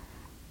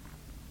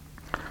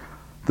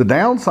 The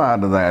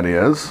downside of that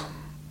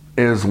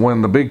is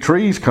when the big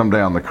trees come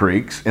down the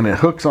creeks and it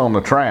hooks on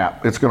the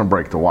trap, it's going to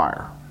break the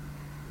wire.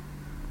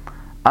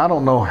 I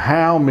don't know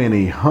how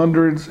many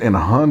hundreds and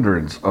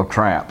hundreds of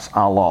traps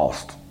I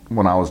lost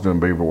when I was doing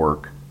beaver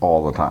work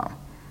all the time.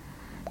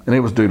 And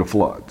it was due to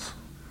floods.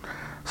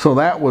 So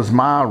that was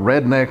my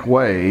redneck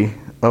way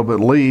of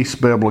at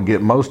least be able to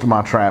get most of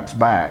my traps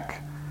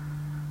back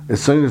as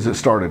soon as it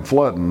started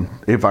flooding,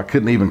 if I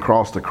couldn't even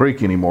cross the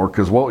creek anymore,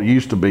 because what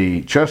used to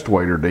be chest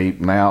wader deep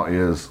now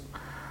is,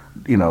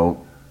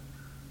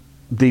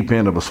 deep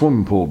end of a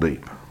swimming pool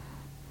deep.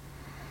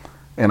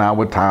 And I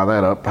would tie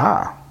that up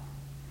high.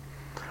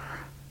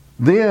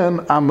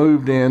 Then I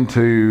moved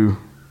into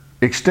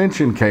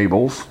extension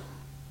cables,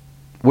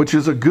 which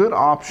is a good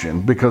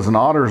option because an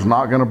otter is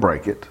not going to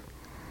break it.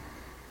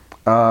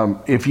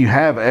 If you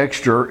have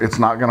extra, it's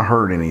not going to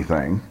hurt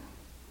anything.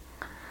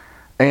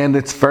 And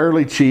it's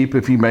fairly cheap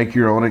if you make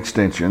your own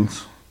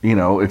extensions.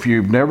 If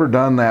you've never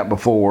done that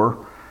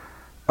before,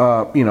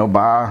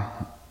 buy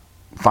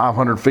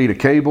 500 feet of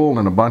cable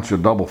and a bunch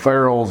of double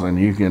ferrules, and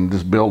you can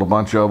just build a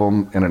bunch of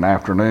them in an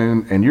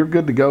afternoon, and you're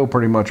good to go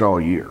pretty much all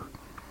year.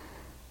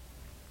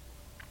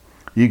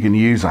 You can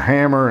use a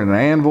hammer and an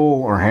anvil,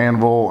 or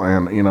handle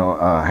and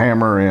a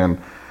hammer and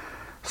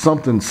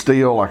something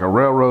steel like a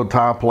railroad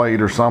tie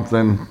plate or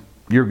something.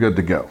 You're good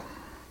to go.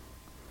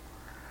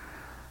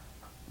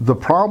 The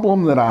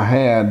problem that I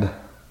had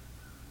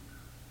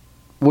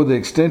with the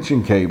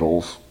extension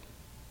cables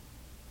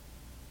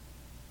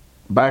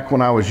back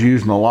when I was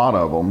using a lot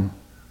of them,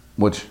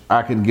 which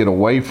I can get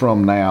away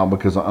from now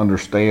because I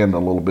understand a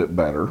little bit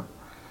better,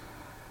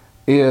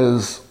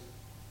 is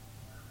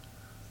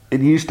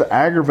it used to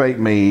aggravate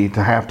me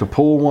to have to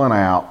pull one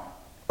out,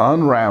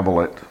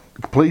 unravel it.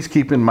 Please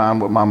keep in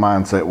mind what my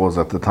mindset was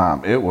at the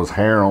time. It was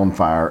hair on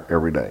fire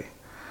every day.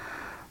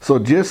 So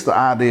just the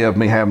idea of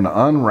me having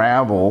to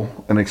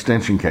unravel an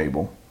extension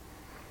cable,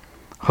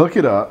 hook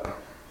it up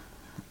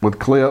with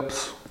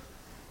clips,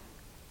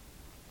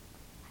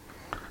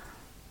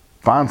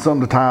 find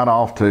something to tie it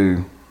off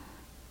to.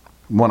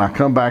 When I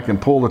come back and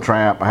pull the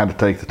trap, I had to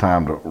take the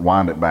time to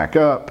wind it back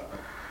up.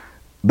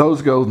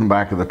 Those go in the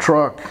back of the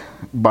truck.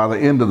 By the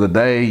end of the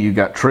day, you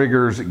got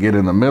triggers that get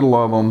in the middle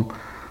of them,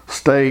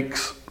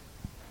 stakes,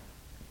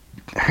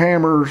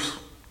 hammers,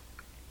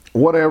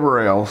 whatever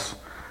else.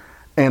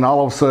 And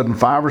all of a sudden,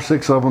 5 or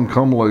 6 of them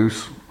come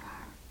loose.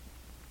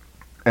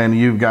 And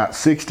you've got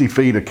 60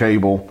 feet of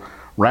cable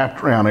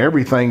wrapped around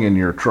everything in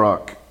your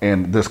truck.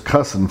 And this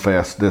cussing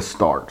fest, this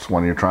starts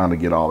when you're trying to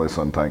get all this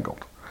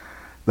untangled.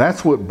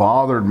 That's what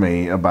bothered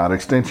me about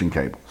extension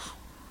cables.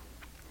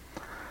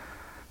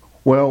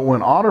 Well,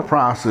 when otter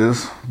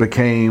prices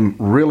became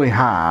really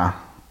high,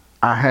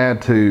 I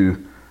had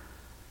to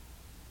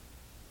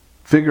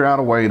figure out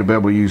a way to be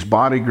able to use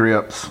body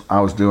grips.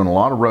 I was doing a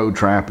lot of road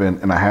trapping,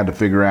 and I had to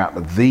figure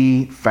out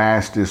the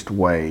fastest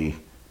way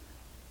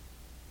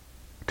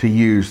to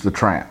use the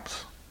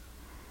traps.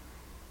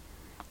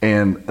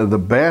 And the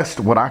best,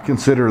 what I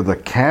consider the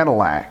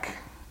Cadillac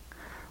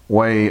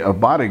way of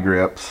body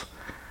grips,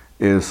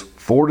 is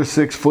 4 to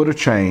 6 foot of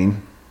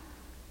chain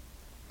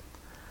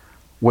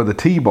with a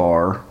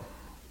T-bar,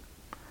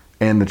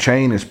 and the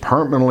chain is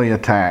permanently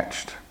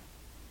attached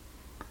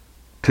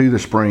to the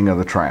spring of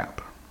the trap.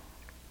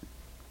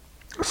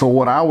 So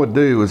what I would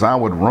do is I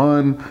would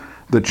run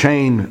the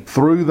chain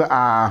through the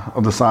eye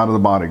of the side of the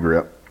body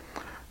grip,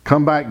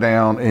 come back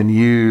down and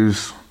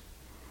use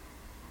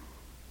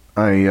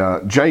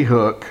a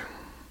J-hook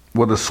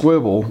with a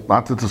swivel,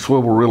 not that the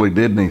swivel really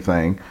did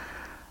anything,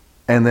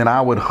 and then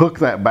I would hook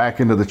that back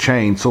into the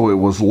chain so it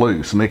was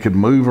loose and it could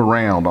move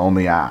around on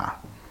the eye.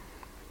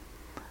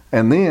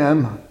 And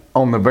then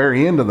on the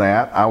very end of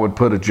that, I would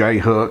put a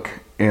J-hook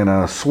and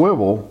a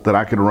swivel that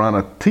I could run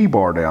a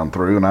T-bar down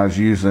through, and I was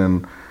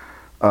using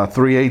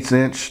 3/8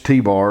 inch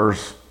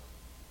T-bars,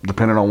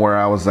 depending on where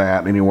I was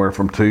at, anywhere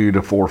from 2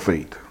 to 4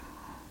 feet.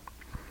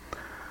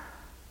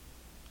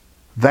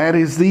 That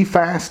is the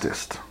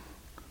fastest,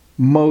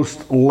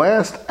 most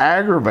less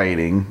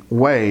aggravating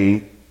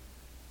way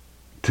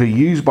to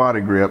use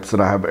body grips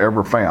that I have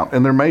ever found.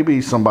 And there may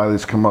be somebody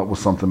that's come up with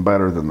something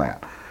better than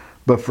that.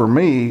 But for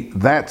me,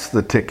 that's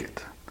the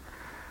ticket.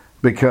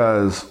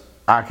 Because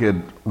I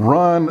could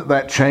run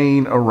that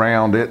chain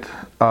around it.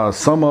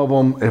 Some of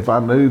them, if I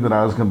knew that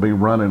I was going to be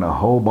running a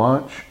whole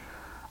bunch,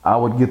 I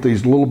would get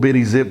these little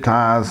bitty zip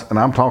ties. And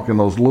I'm talking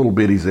those little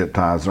bitty zip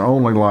ties. They're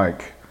only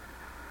like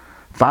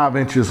 5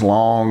 inches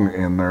long,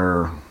 and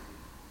they're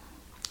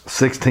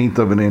 1/16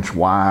 of an inch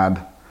wide.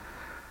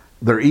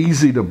 They're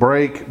easy to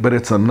break, but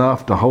it's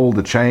enough to hold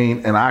the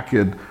chain, and I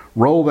could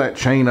roll that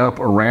chain up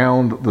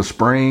around the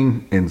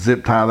spring and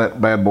zip tie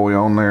that bad boy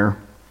on there.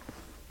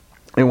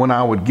 And when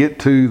I would get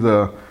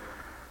to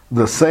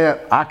the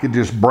set, I could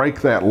just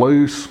break that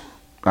loose.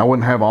 I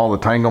wouldn't have all the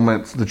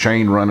tanglements, the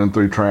chain running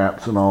through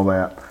traps and all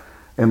that,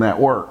 and that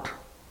worked.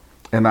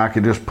 And I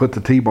could just put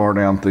the T-bar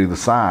down through the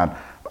side.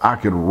 I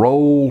could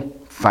roll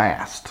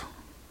fast.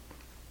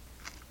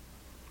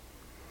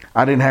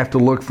 I didn't have to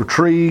look for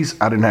trees.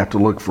 I didn't have to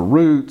look for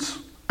roots.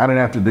 I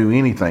didn't have to do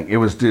anything. It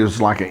was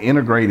just like an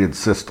integrated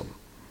system.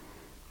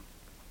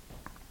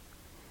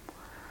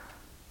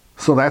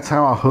 So that's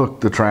how I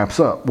hooked the traps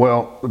up.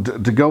 Well,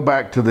 to go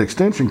back to the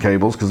extension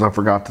cables, because I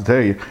forgot to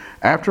tell you,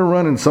 after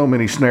running so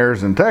many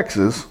snares in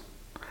Texas,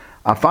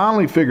 I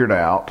finally figured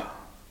out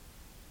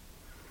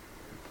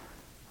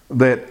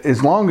that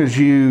as long as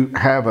you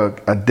have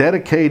a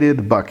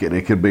dedicated bucket,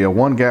 it could be a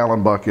 1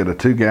 gallon bucket, a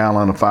 2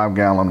 gallon, a 5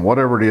 gallon,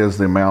 whatever it is,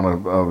 the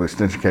amount of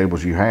extension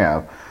cables you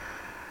have,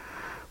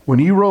 when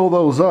you roll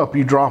those up,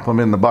 you drop them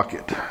in the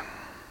bucket.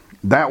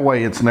 That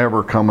way it's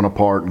never coming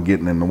apart and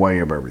getting in the way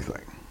of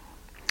everything.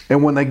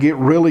 And when they get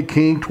really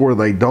kinked where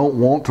they don't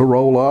want to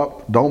roll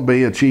up, don't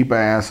be a cheap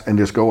ass and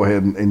just go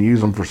ahead and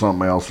use them for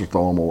something else or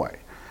throw them away.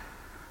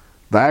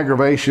 The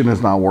aggravation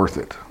is not worth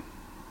it.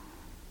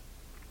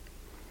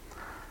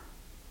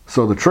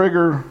 So the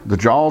trigger, the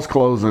jaw's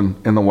closing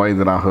in the way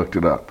that I hooked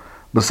it up.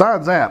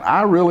 Besides that,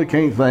 I really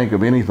can't think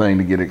of anything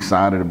to get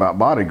excited about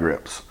body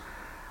grips.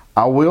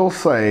 I will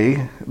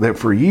say that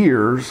for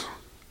years,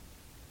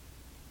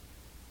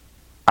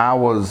 I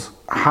was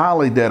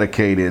highly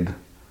dedicated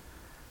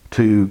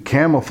to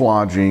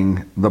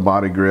camouflaging the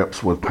body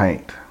grips with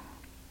paint.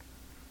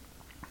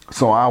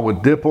 So I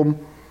would dip them,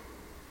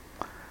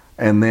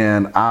 and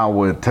then I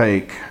would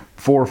take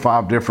 4 or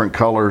 5 different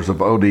colors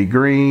of OD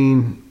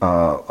green,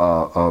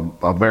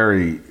 a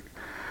very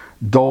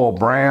dull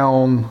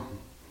brown,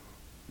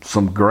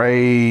 some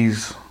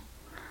grays,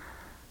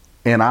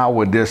 and I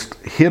would just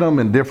hit them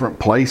in different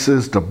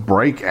places to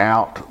break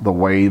out the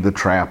way the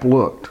trap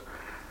looked.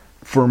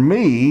 For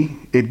me,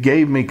 it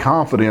gave me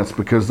confidence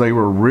because they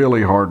were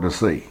really hard to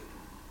see.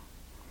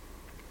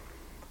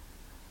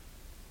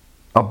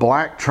 A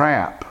black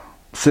trap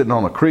sitting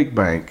on a creek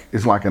bank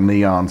is like a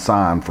neon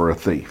sign for a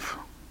thief.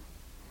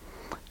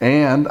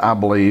 And I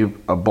believe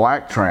a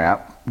black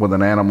trap with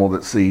an animal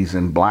that sees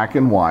in black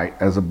and white,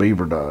 as a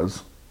beaver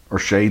does, or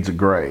shades of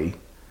gray,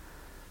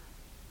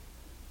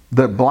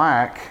 that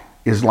black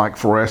is like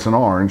fluorescent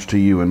orange to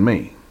you and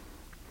me.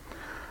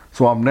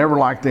 So I've never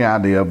liked the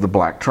idea of the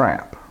black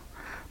trap.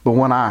 But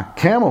when I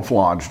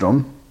camouflaged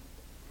them,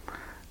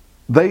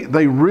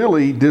 they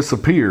really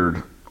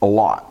disappeared a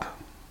lot.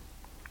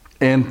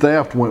 And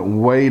theft went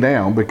way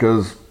down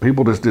because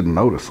people just didn't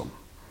notice them.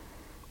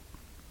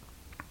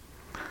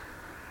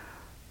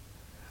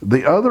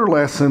 The other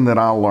lesson that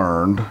I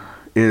learned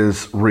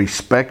is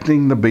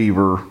respecting the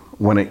beaver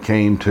when it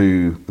came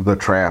to the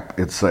trap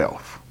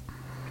itself.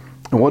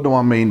 And what do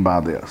I mean by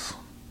this?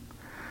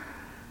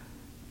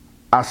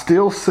 I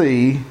still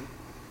see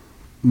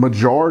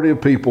majority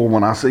of people,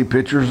 when I see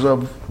pictures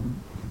of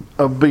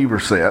beaver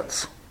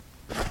sets,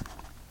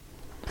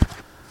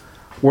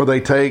 where they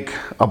take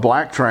a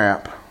black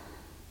trap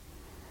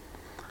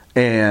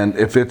And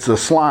if it's a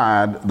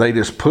slide, they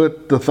just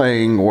put the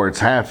thing where it's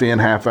half in,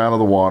 half out of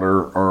the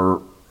water,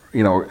 or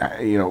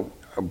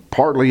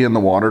partly in the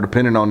water,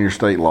 depending on your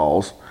state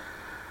laws.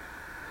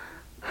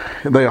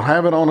 They'll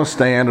have it on a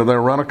stand, or they'll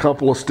run a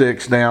couple of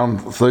sticks down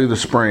through the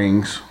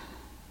springs,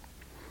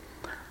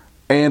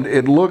 and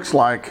it looks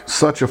like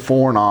such a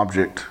foreign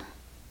object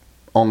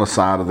on the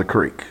side of the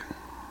creek.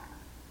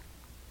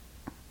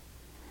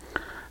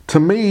 To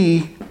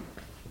me,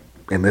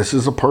 and this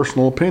is a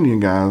personal opinion,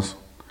 guys,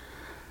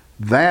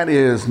 that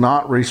is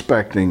not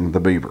respecting the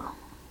beaver.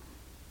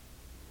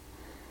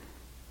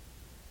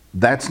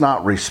 That's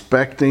not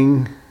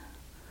respecting,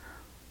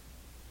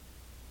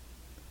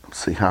 let's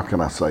see, how can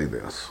I say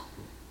this?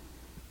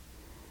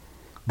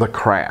 The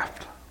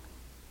craft.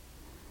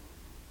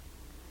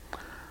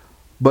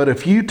 But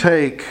if you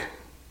take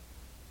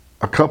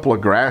a couple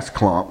of grass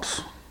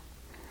clumps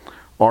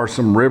or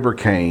some river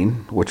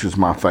cane, which is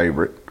my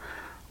favorite,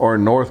 or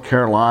in North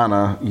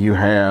Carolina you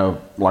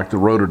have like the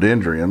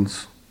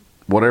rhododendrons,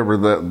 whatever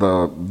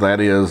that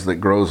is that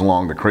grows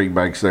along the creek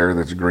banks there,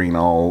 that's green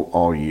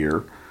all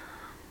year.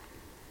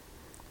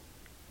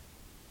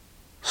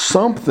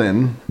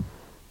 Something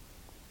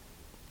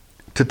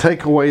to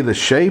take away the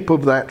shape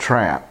of that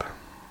trap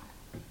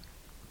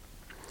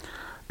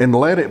and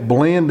let it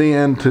blend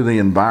into the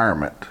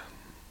environment.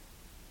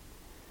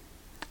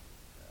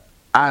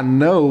 I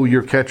know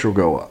your catch will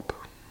go up,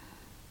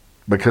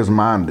 because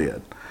mine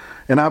did.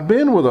 And I've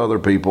been with other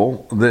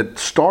people that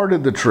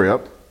started the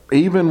trip,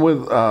 even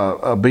with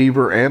a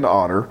beaver and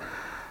otter.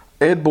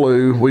 Ed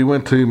Blue, we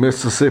went to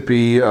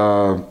Mississippi,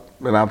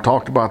 and I've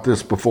talked about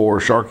this before,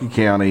 Sharkey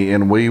County,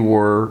 and we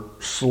were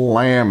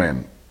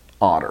slamming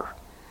otter.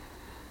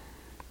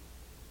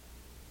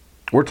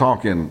 We're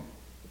talking,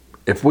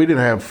 if we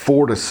didn't have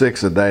 4 to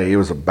 6 a day, it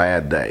was a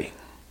bad day.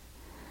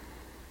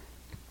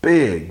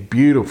 Big,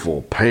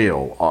 beautiful,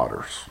 pale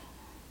otters.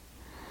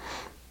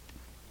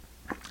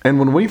 And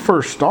when we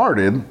first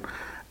started,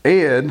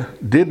 Ed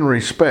didn't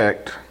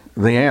respect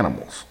the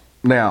animals.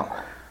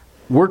 Now,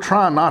 we're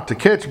trying not to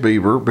catch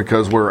beaver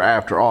because we're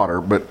after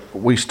otter, but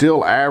we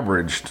still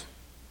averaged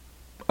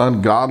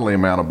ungodly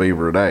amount of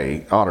beaver a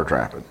day otter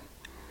trapping.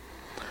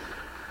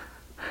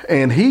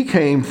 And he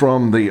came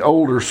from the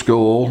older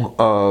school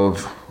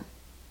of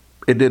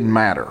it didn't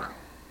matter.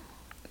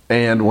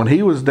 And when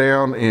he was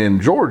down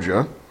in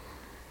Georgia,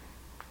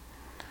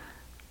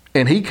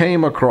 and he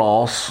came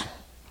across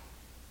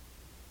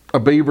a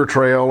beaver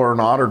trail or an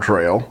otter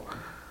trail,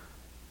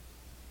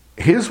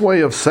 his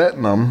way of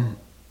setting them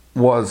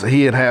was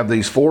he'd have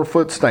these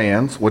 4-foot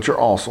stands, which are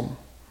awesome.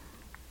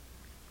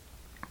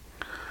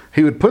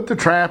 He would put the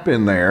trap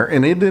in there,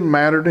 and it didn't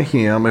matter to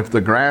him if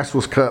the grass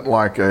was cut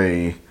like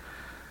a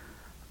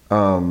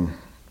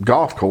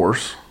golf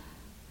course,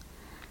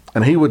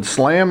 and he would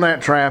slam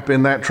that trap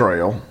in that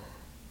trail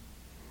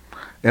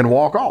and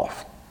walk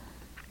off.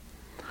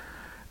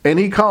 And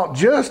he caught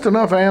just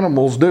enough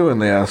animals doing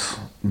this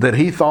that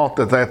he thought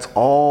that that's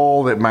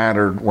all that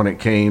mattered when it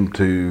came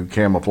to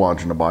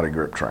camouflaging a body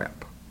grip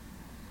trap.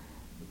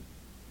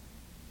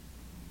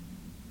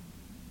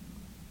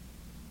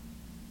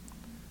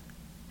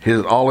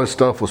 All his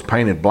stuff was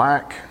painted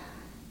black.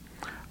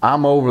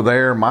 I'm over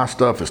there, my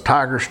stuff is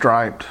tiger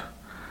striped.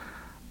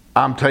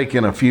 I'm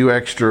taking a few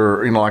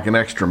extra, like an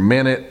extra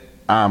minute.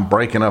 I'm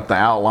breaking up the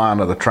outline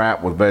of the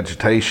trap with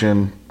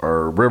vegetation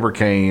or river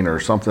cane or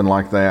something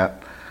like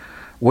that.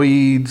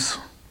 Weeds.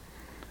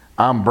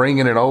 I'm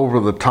bringing it over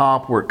the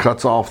top where it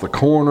cuts off the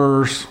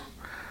corners,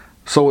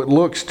 so it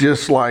looks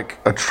just like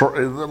a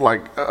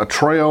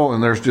trail,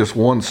 and there's just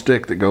one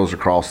stick that goes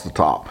across the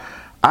top.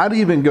 I'd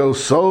even go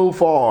so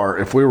far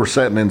if we were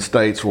setting in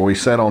states where we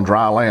set on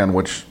dry land,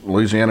 which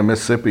Louisiana,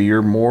 Mississippi,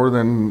 you're more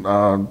than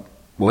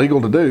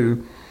legal to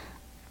do.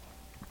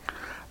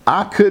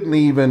 I couldn't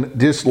even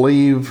just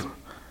leave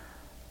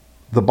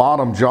the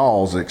bottom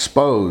jaws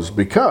exposed,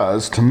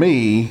 because to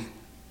me,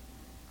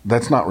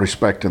 that's not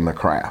respecting the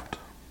craft.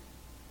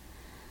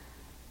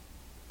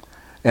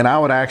 And I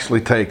would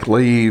actually take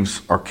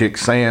leaves or kick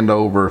sand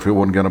over if it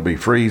wasn't going to be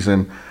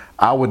freezing.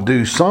 I would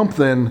do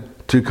something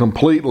to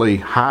completely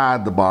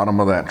hide the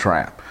bottom of that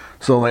trap.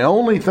 So the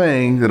only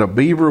thing that a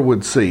beaver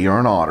would see, or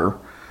an otter,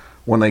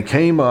 when they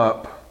came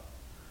up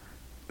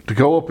to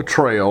go up a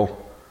trail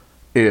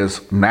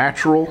is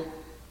natural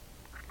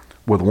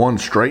with one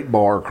straight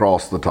bar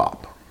across the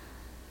top.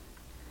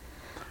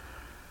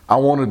 I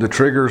wanted the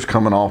triggers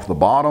coming off the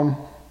bottom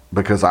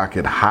because I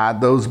could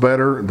hide those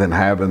better than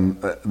having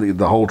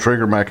the whole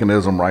trigger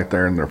mechanism right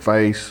there in their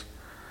face.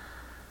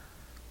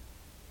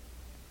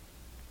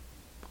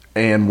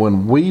 And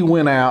when we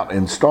went out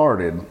and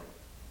started,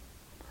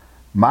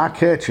 my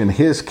catch and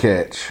his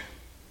catch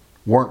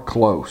weren't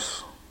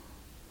close.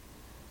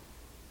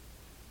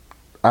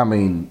 I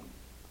mean,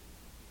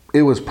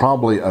 it was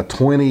probably a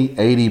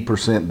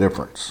 20-80%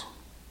 difference.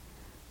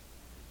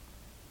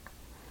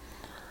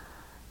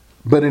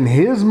 But in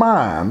his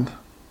mind,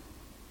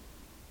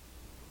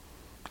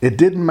 it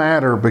didn't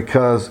matter,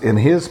 because in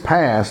his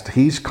past,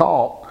 he's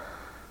caught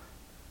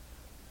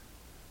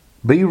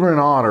beaver and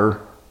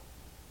otter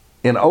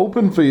in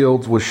open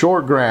fields with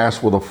short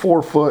grass with a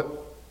 4-foot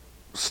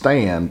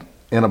stand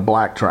in a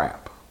black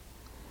trap.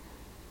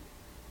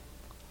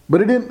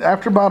 But it didn't,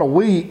 after about a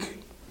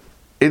week,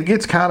 it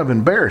gets kind of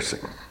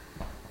embarrassing.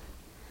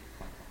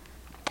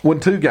 When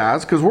two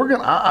guys, because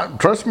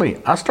trust me,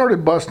 I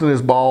started busting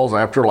his balls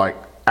after like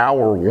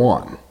hour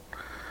 1.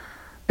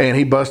 And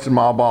he busted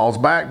my balls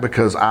back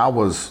because I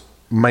was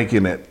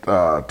making it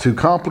too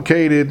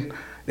complicated.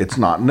 It's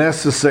not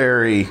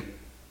necessary.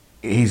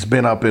 He's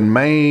been up in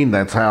Maine.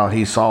 That's how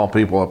he saw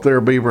people up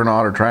there beaver and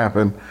otter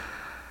trapping.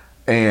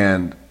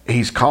 And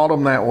he's caught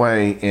them that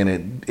way,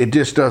 and it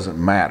just doesn't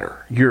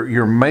matter.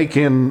 You're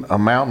making a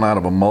mountain out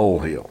of a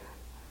molehill.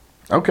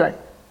 Okay.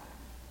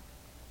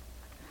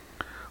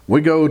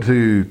 We go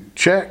to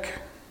check.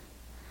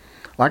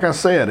 Like I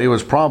said, it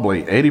was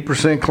probably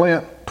 80%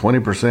 Clint,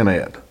 20%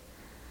 Ed.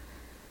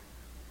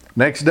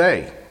 Next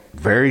day,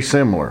 very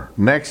similar.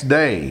 Next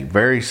day,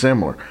 very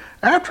similar.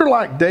 After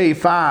like day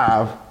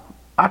 5,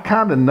 I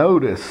kind of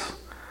notice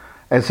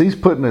as he's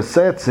putting his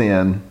sets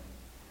in,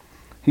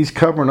 he's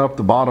covering up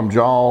the bottom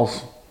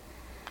jaws.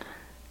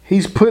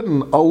 He's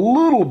putting a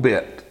little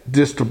bit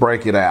just to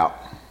break it out.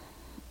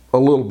 A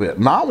little bit.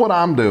 Not what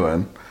I'm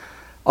doing.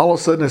 All of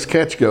a sudden his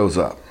catch goes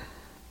up.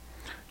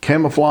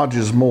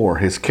 Camouflages more,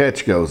 his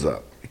catch goes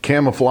up.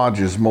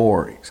 Camouflages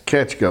more, his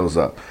catch goes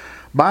up.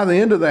 By the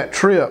end of that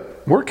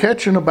trip, we're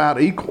catching about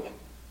equal.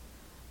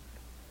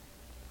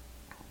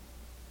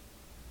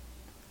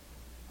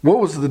 What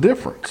was the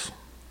difference?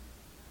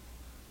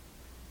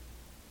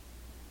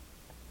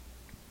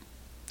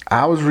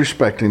 I was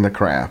respecting the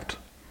craft,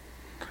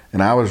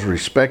 and I was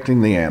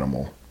respecting the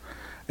animal,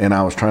 and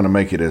I was trying to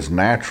make it as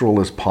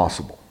natural as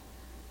possible.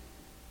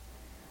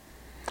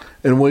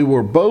 And we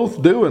were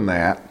both doing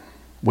that.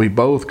 We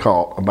both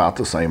caught about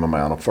the same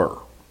amount of fur.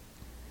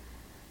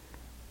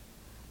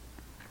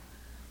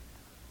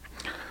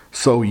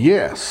 So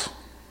yes,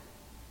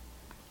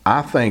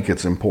 I think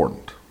it's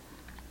important.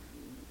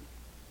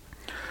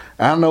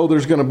 I know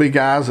there's going to be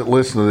guys that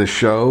listen to this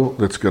show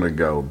that's going to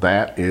go,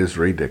 that is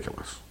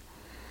ridiculous.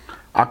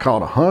 I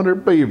caught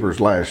 100 beavers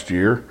last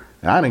year,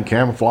 and I didn't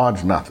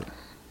camouflage nothing.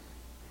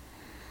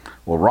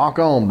 Well, rock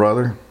on,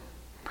 brother,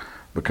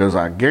 because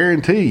I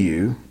guarantee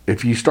you,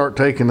 if you start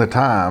taking the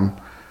time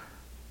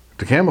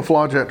to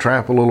camouflage that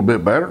trap a little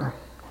bit better,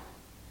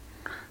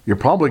 you're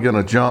probably going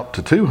to jump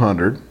to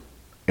 200,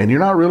 and you're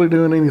not really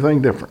doing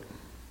anything different.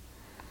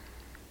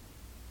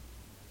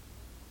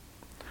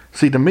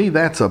 See, to me,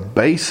 that's a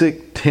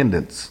basic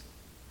tendency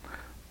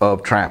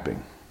of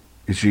trapping,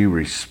 is you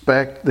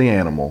respect the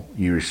animal,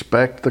 you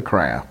respect the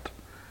craft,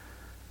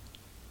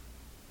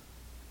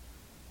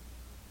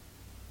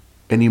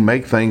 and you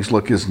make things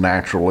look as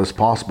natural as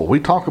possible. We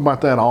talk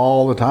about that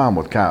all the time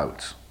with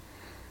coyotes.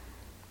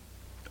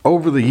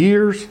 Over the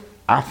years,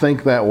 I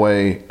think that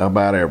way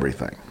about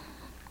everything.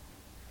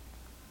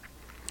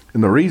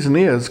 And the reason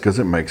is because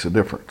it makes a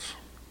difference.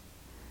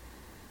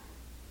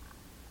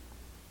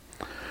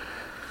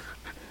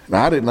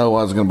 Now, I didn't know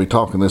I was going to be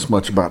talking this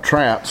much about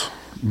traps,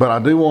 but I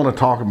do want to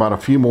talk about a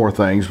few more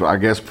things, I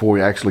guess, before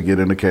we actually get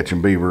into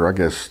catching beaver, I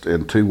guess,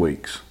 in 2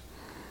 weeks.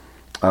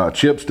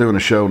 Chip's doing a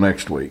show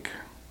next week.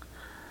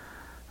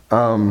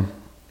 You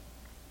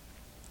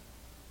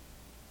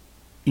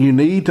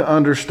need to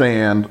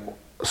understand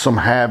some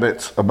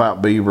habits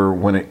about beaver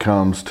when it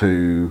comes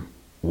to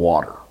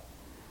water,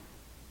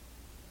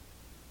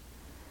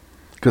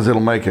 because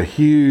it'll make a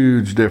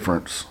huge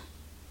difference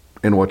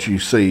in what you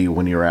see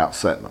when you're out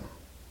setting them.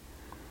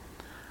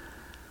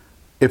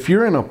 If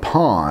you're in a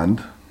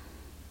pond,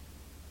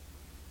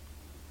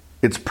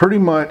 it's pretty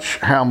much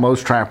how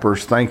most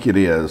trappers think it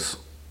is.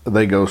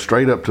 They go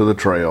straight up to the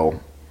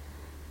trail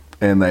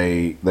and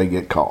they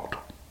get caught.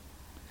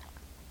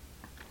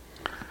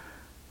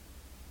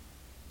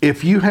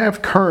 If you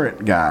have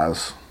current,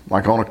 guys,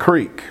 like on a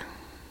creek,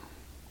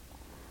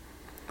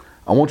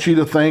 I want you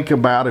to think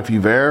about if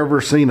you've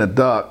ever seen a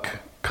duck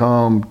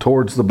come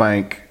towards the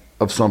bank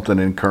of something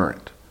in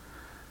current.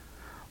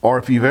 Or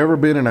if you've ever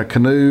been in a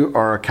canoe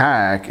or a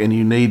kayak and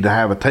you need to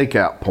have a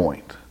takeout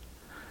point.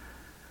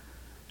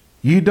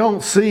 You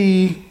don't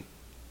see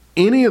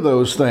any of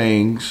those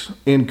things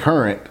in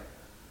current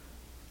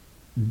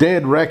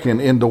dead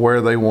reckon into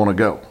where they want to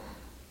go.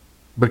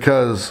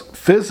 Because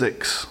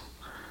physics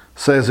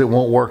says it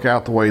won't work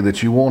out the way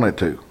that you want it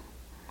to.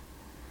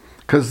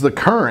 Because the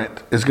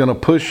current is going to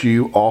push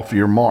you off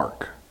your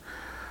mark.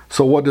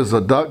 So what does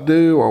a duck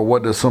do, or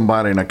what does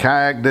somebody in a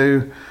kayak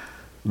do?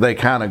 They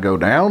kind of go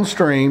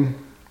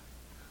downstream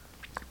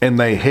and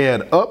they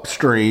head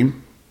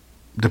upstream,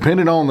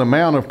 depending on the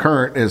amount of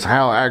current is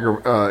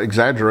how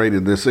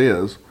exaggerated this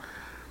is,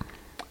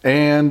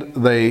 and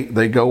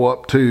they go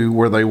up to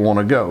where they want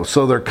to go.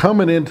 So they're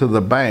coming into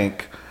the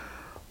bank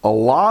a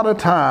lot of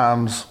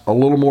times a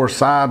little more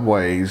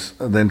sideways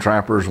than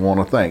trappers want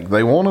to think.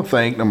 They want to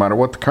think, no matter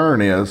what the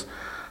current is,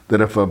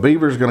 that if a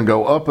beaver is going to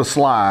go up a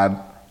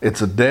slide,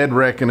 it's a dead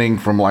reckoning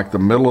from like the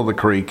middle of the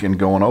creek and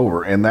going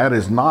over. And that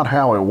is not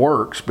how it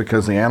works,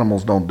 because the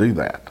animals don't do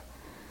that.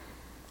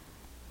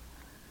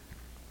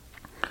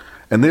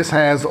 And this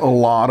has a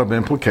lot of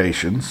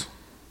implications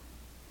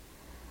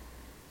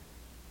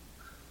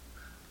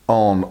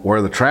on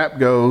where the trap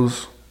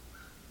goes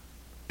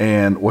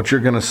and what you're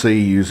going to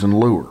see using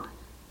lure.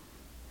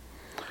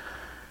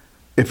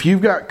 If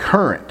you've got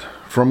current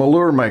from a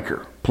lure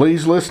maker,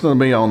 please listen to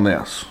me on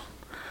this.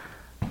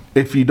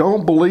 If you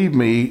don't believe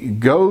me,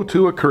 go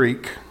to a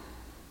creek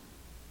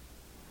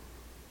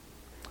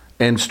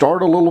and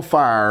start a little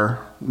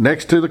fire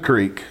next to the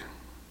creek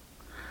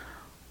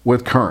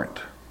with current.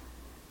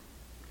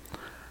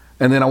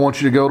 And then I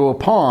want you to go to a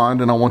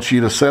pond and I want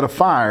you to set a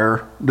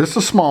fire, just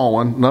a small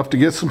one, enough to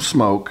get some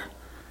smoke,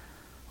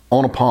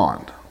 on a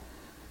pond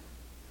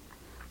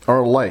or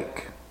a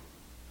lake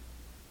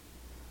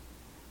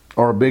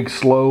or a big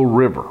slow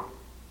river.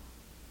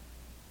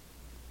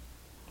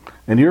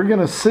 And you're going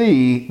to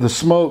see the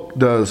smoke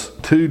does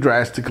two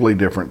drastically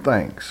different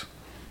things.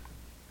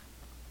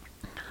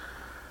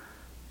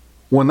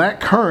 When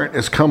that current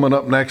is coming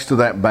up next to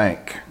that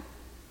bank,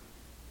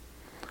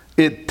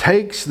 it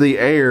takes the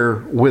air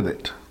with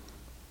it.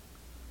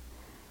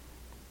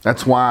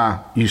 That's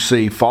why you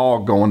see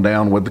fog going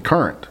down with the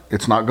current.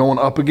 It's not going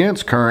up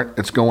against current,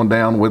 it's going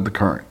down with the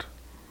current.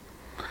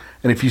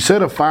 And if you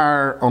set a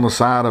fire on the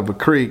side of a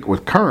creek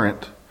with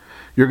current,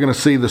 you're going to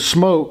see the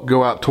smoke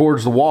go out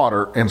towards the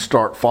water and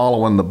start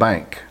following the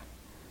bank.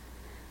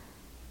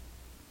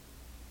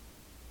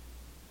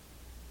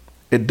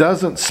 It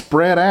doesn't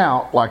spread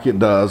out like it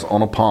does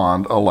on a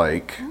pond, a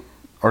lake,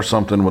 or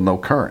something with no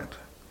current.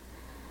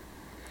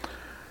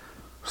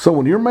 So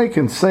when you're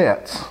making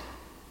sets,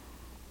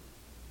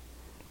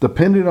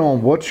 depending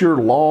on what your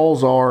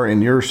laws are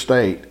in your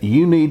state,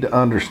 you need to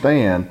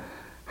understand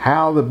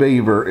how the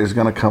beaver is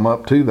going to come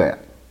up to that.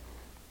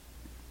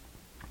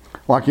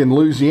 Like in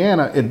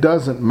Louisiana, it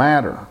doesn't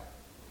matter,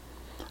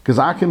 because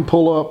I can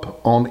pull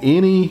up on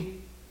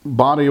any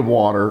body of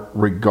water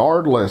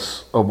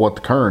regardless of what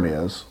the current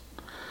is,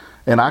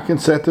 and I can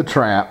set the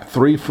trap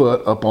 3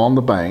 foot up on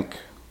the bank,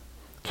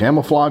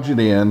 camouflage it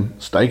in,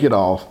 stake it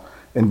off,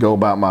 and go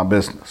about my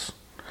business.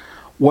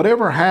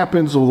 Whatever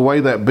happens with the way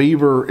that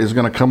beaver is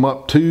going to come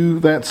up to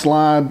that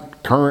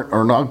slide, current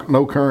or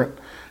no current,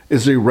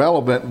 is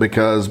irrelevant,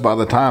 because by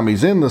the time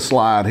he's in the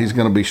slide, he's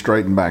going to be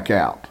straightened back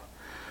out.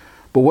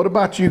 But what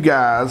about you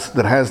guys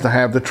that has to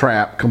have the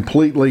trap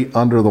completely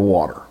under the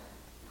water?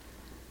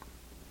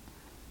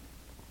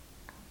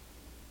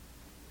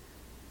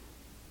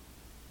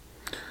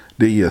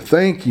 Do you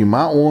think you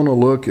might want to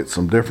look at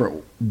some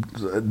different,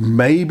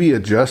 maybe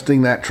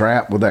adjusting that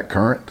trap with that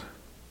current?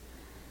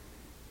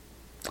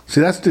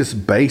 See, that's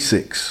just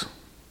basics.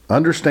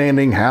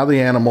 Understanding how the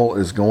animal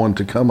is going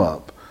to come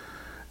up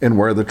and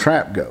where the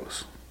trap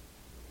goes.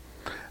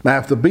 Now,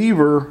 if the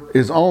beaver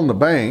is on the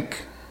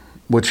bank,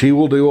 which he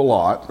will do a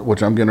lot,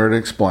 which I'm getting ready to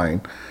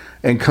explain,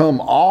 and come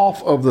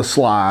off of the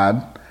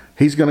slide,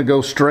 he's going to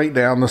go straight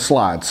down the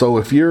slide. So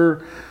if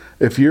you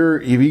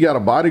got a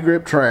body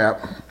grip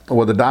trap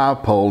with a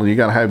dive pole and you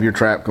got to have your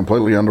trap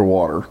completely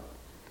underwater,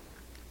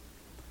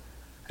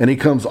 and he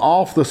comes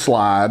off the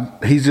slide,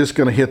 he's just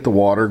going to hit the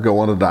water, go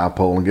on a dive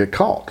pole, and get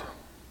caught.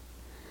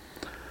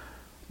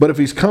 But if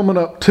he's coming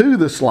up to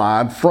the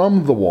slide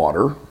from the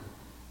water,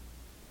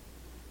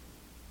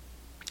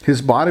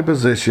 his body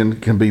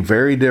position can be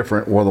very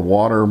different where the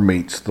water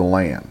meets the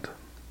land.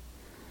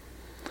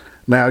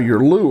 Now, your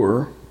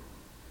lure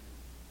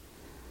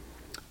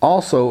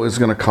also is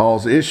going to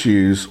cause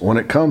issues when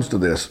it comes to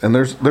this. And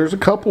there's a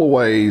couple of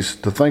ways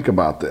to think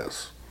about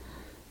this.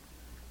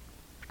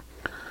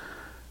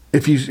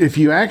 If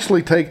you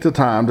actually take the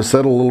time to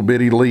set a little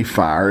bitty leaf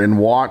fire and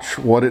watch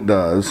what it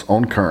does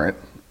on current,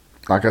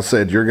 like I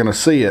said, you're going to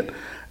see it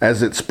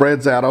as it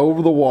spreads out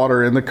over the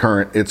water in the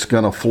current. It's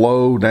going to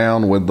flow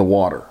down with the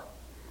water.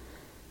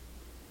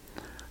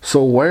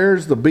 So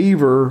where's the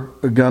beaver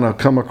going to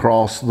come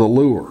across the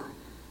lure?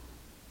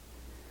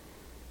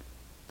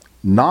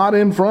 Not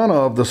in front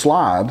of the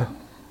slide.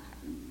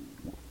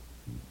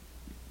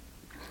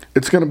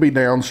 It's going to be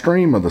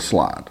downstream of the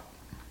slide.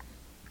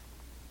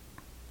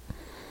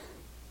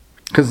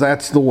 Because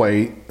that's the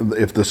way,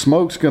 if the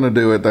smoke's going to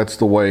do it, that's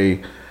the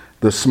way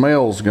the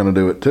smell's going to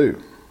do it too.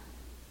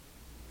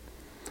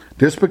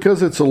 Just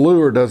because it's a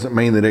lure doesn't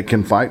mean that it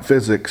can fight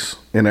physics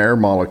in air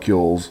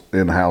molecules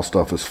and how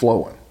stuff is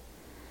flowing.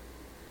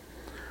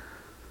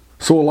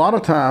 So a lot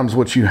of times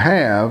what you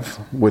have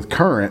with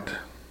current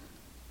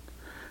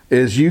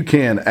is you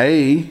can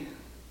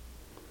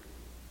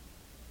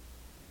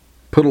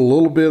put a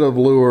little bit of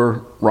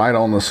lure right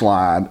on the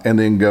slide and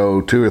then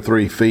go 2 or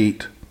 3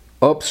 feet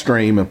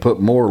upstream and put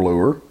more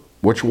lure,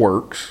 which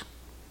works.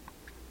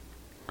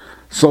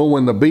 So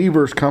when the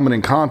beaver's coming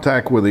in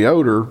contact with the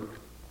odor,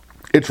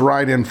 it's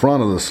right in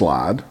front of the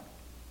slide.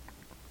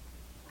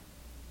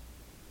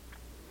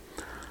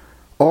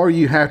 Or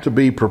you have to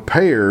be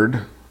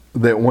prepared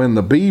that when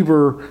the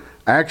beaver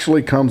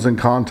actually comes in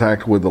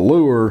contact with the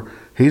lure,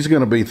 he's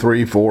going to be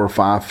 3, 4,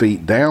 5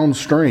 feet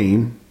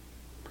downstream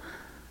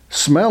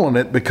smelling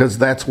it, because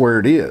that's where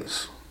it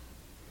is.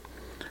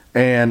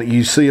 And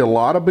you see a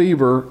lot of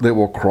beaver that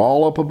will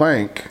crawl up a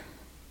bank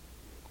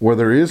where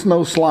there is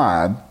no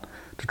slide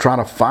to try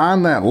to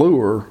find that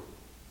lure,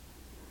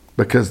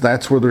 because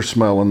that's where they're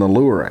smelling the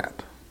lure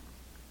at.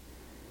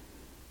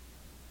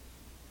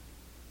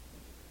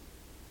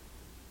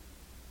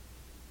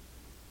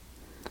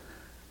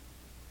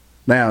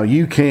 Now,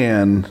 you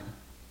can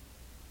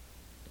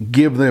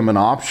give them an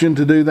option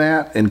to do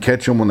that and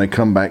catch them when they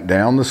come back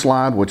down the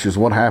slide, which is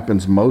what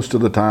happens most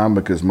of the time,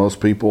 because most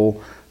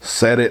people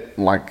set it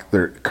like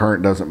their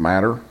current doesn't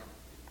matter.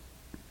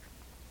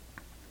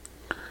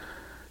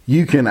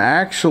 You can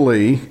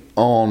actually,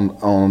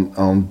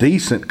 on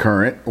decent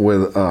current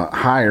with a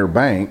higher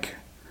bank,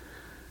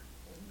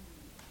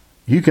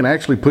 you can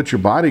actually put your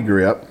body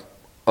grip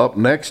up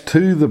next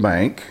to the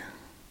bank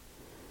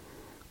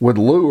with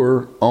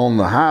lure on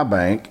the high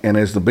bank, and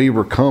as the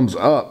beaver comes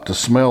up to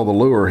smell the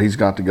lure, he's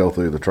got to go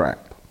through the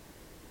trap.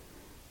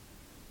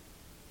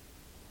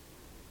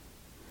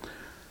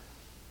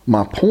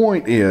 My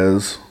point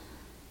is,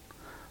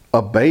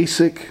 a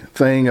basic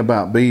thing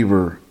about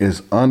beaver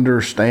is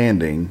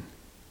understanding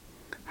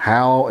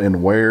how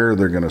and where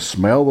they're going to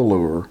smell the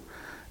lure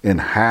and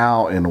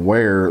how and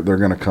where they're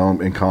going to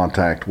come in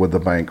contact with the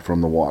bank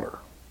from the water.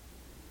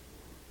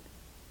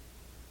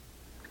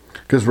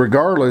 Because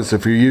regardless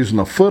if you're using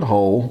a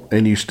foothold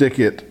and you stick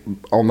it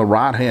on the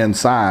right hand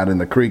side and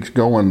the creek's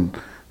going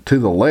to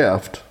the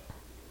left,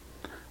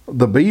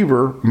 the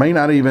beaver may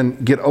not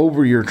even get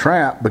over your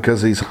trap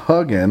because he's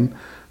hugging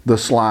the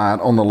slide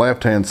on the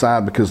left hand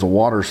side because the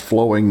water's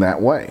flowing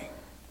that way.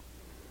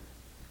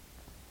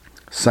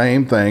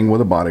 Same thing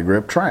with a body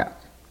grip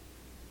trap.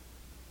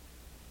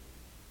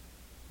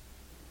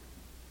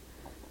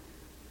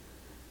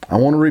 I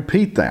want to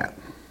repeat that.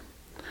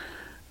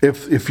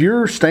 If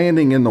you're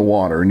standing in the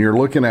water and you're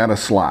looking at a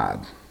slide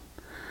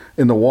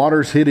and the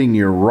water's hitting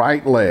your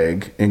right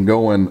leg and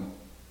going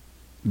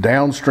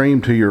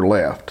downstream to your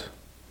left,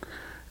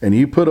 and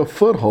you put a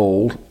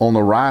foothold on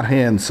the right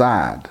hand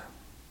side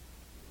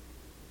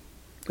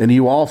and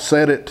you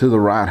offset it to the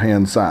right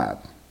hand side,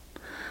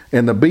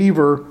 and the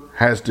beaver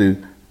has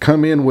to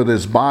come in with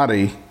his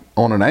body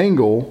on an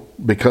angle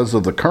because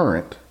of the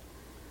current,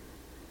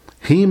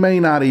 he may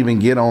not even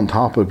get on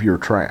top of your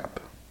trap,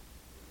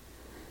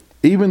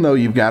 even though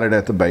you've got it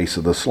at the base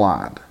of the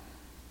slide.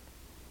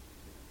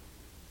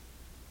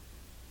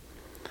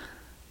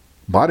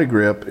 Body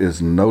grip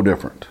is no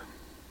different.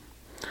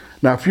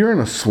 Now, if you're in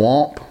a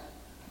swamp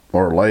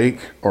or a lake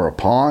or a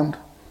pond,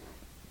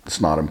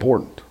 it's not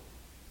important.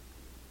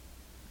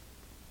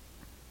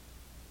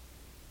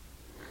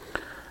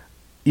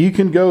 You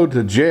can go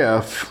to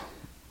Jeff,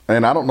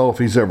 and I don't know if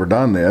he's ever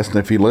done this, and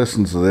if he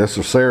listens to this,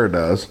 or Sarah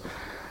does,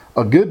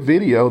 a good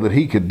video that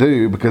he could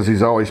do, because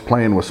he's always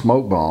playing with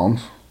smoke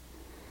bombs,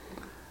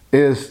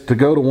 is to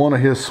go to one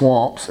of his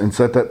swamps and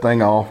set that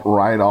thing off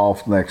right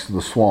off next to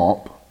the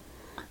swamp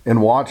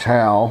and watch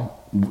how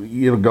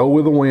it'll go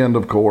with the wind,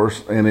 of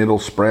course, and it'll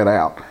spread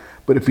out.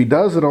 But if he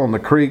does it on the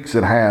creeks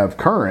that have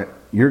current,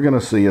 you're going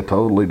to see a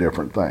totally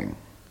different thing.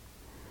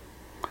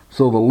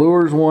 So the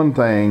lure's one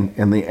thing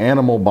and the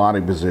animal body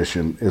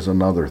position is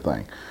another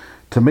thing.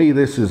 To me,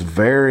 this is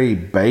very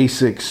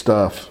basic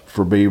stuff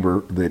for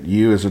beaver that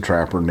you as a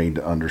trapper need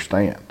to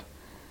understand.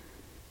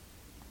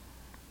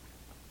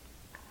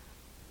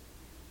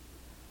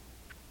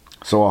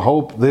 So I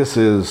hope this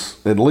has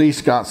at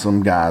least got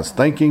some guys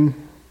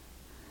thinking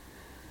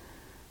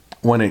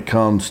when it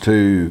comes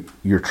to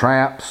your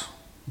traps.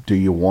 Do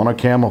you want to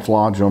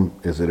camouflage them?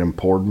 Is it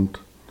important?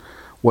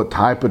 What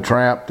type of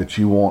trap that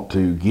you want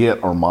to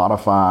get or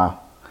modify?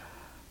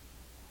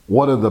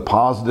 What are the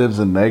positives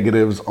and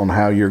negatives on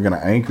how you're going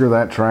to anchor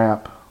that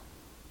trap?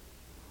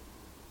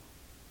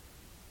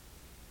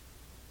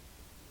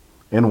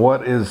 And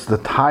what is the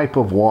type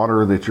of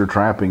water that you're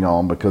trapping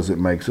on, because it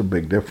makes a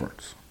big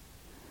difference.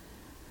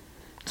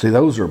 See,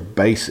 those are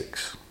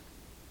basics.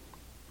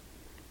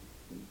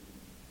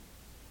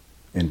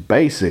 And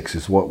basics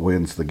is what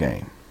wins the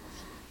game.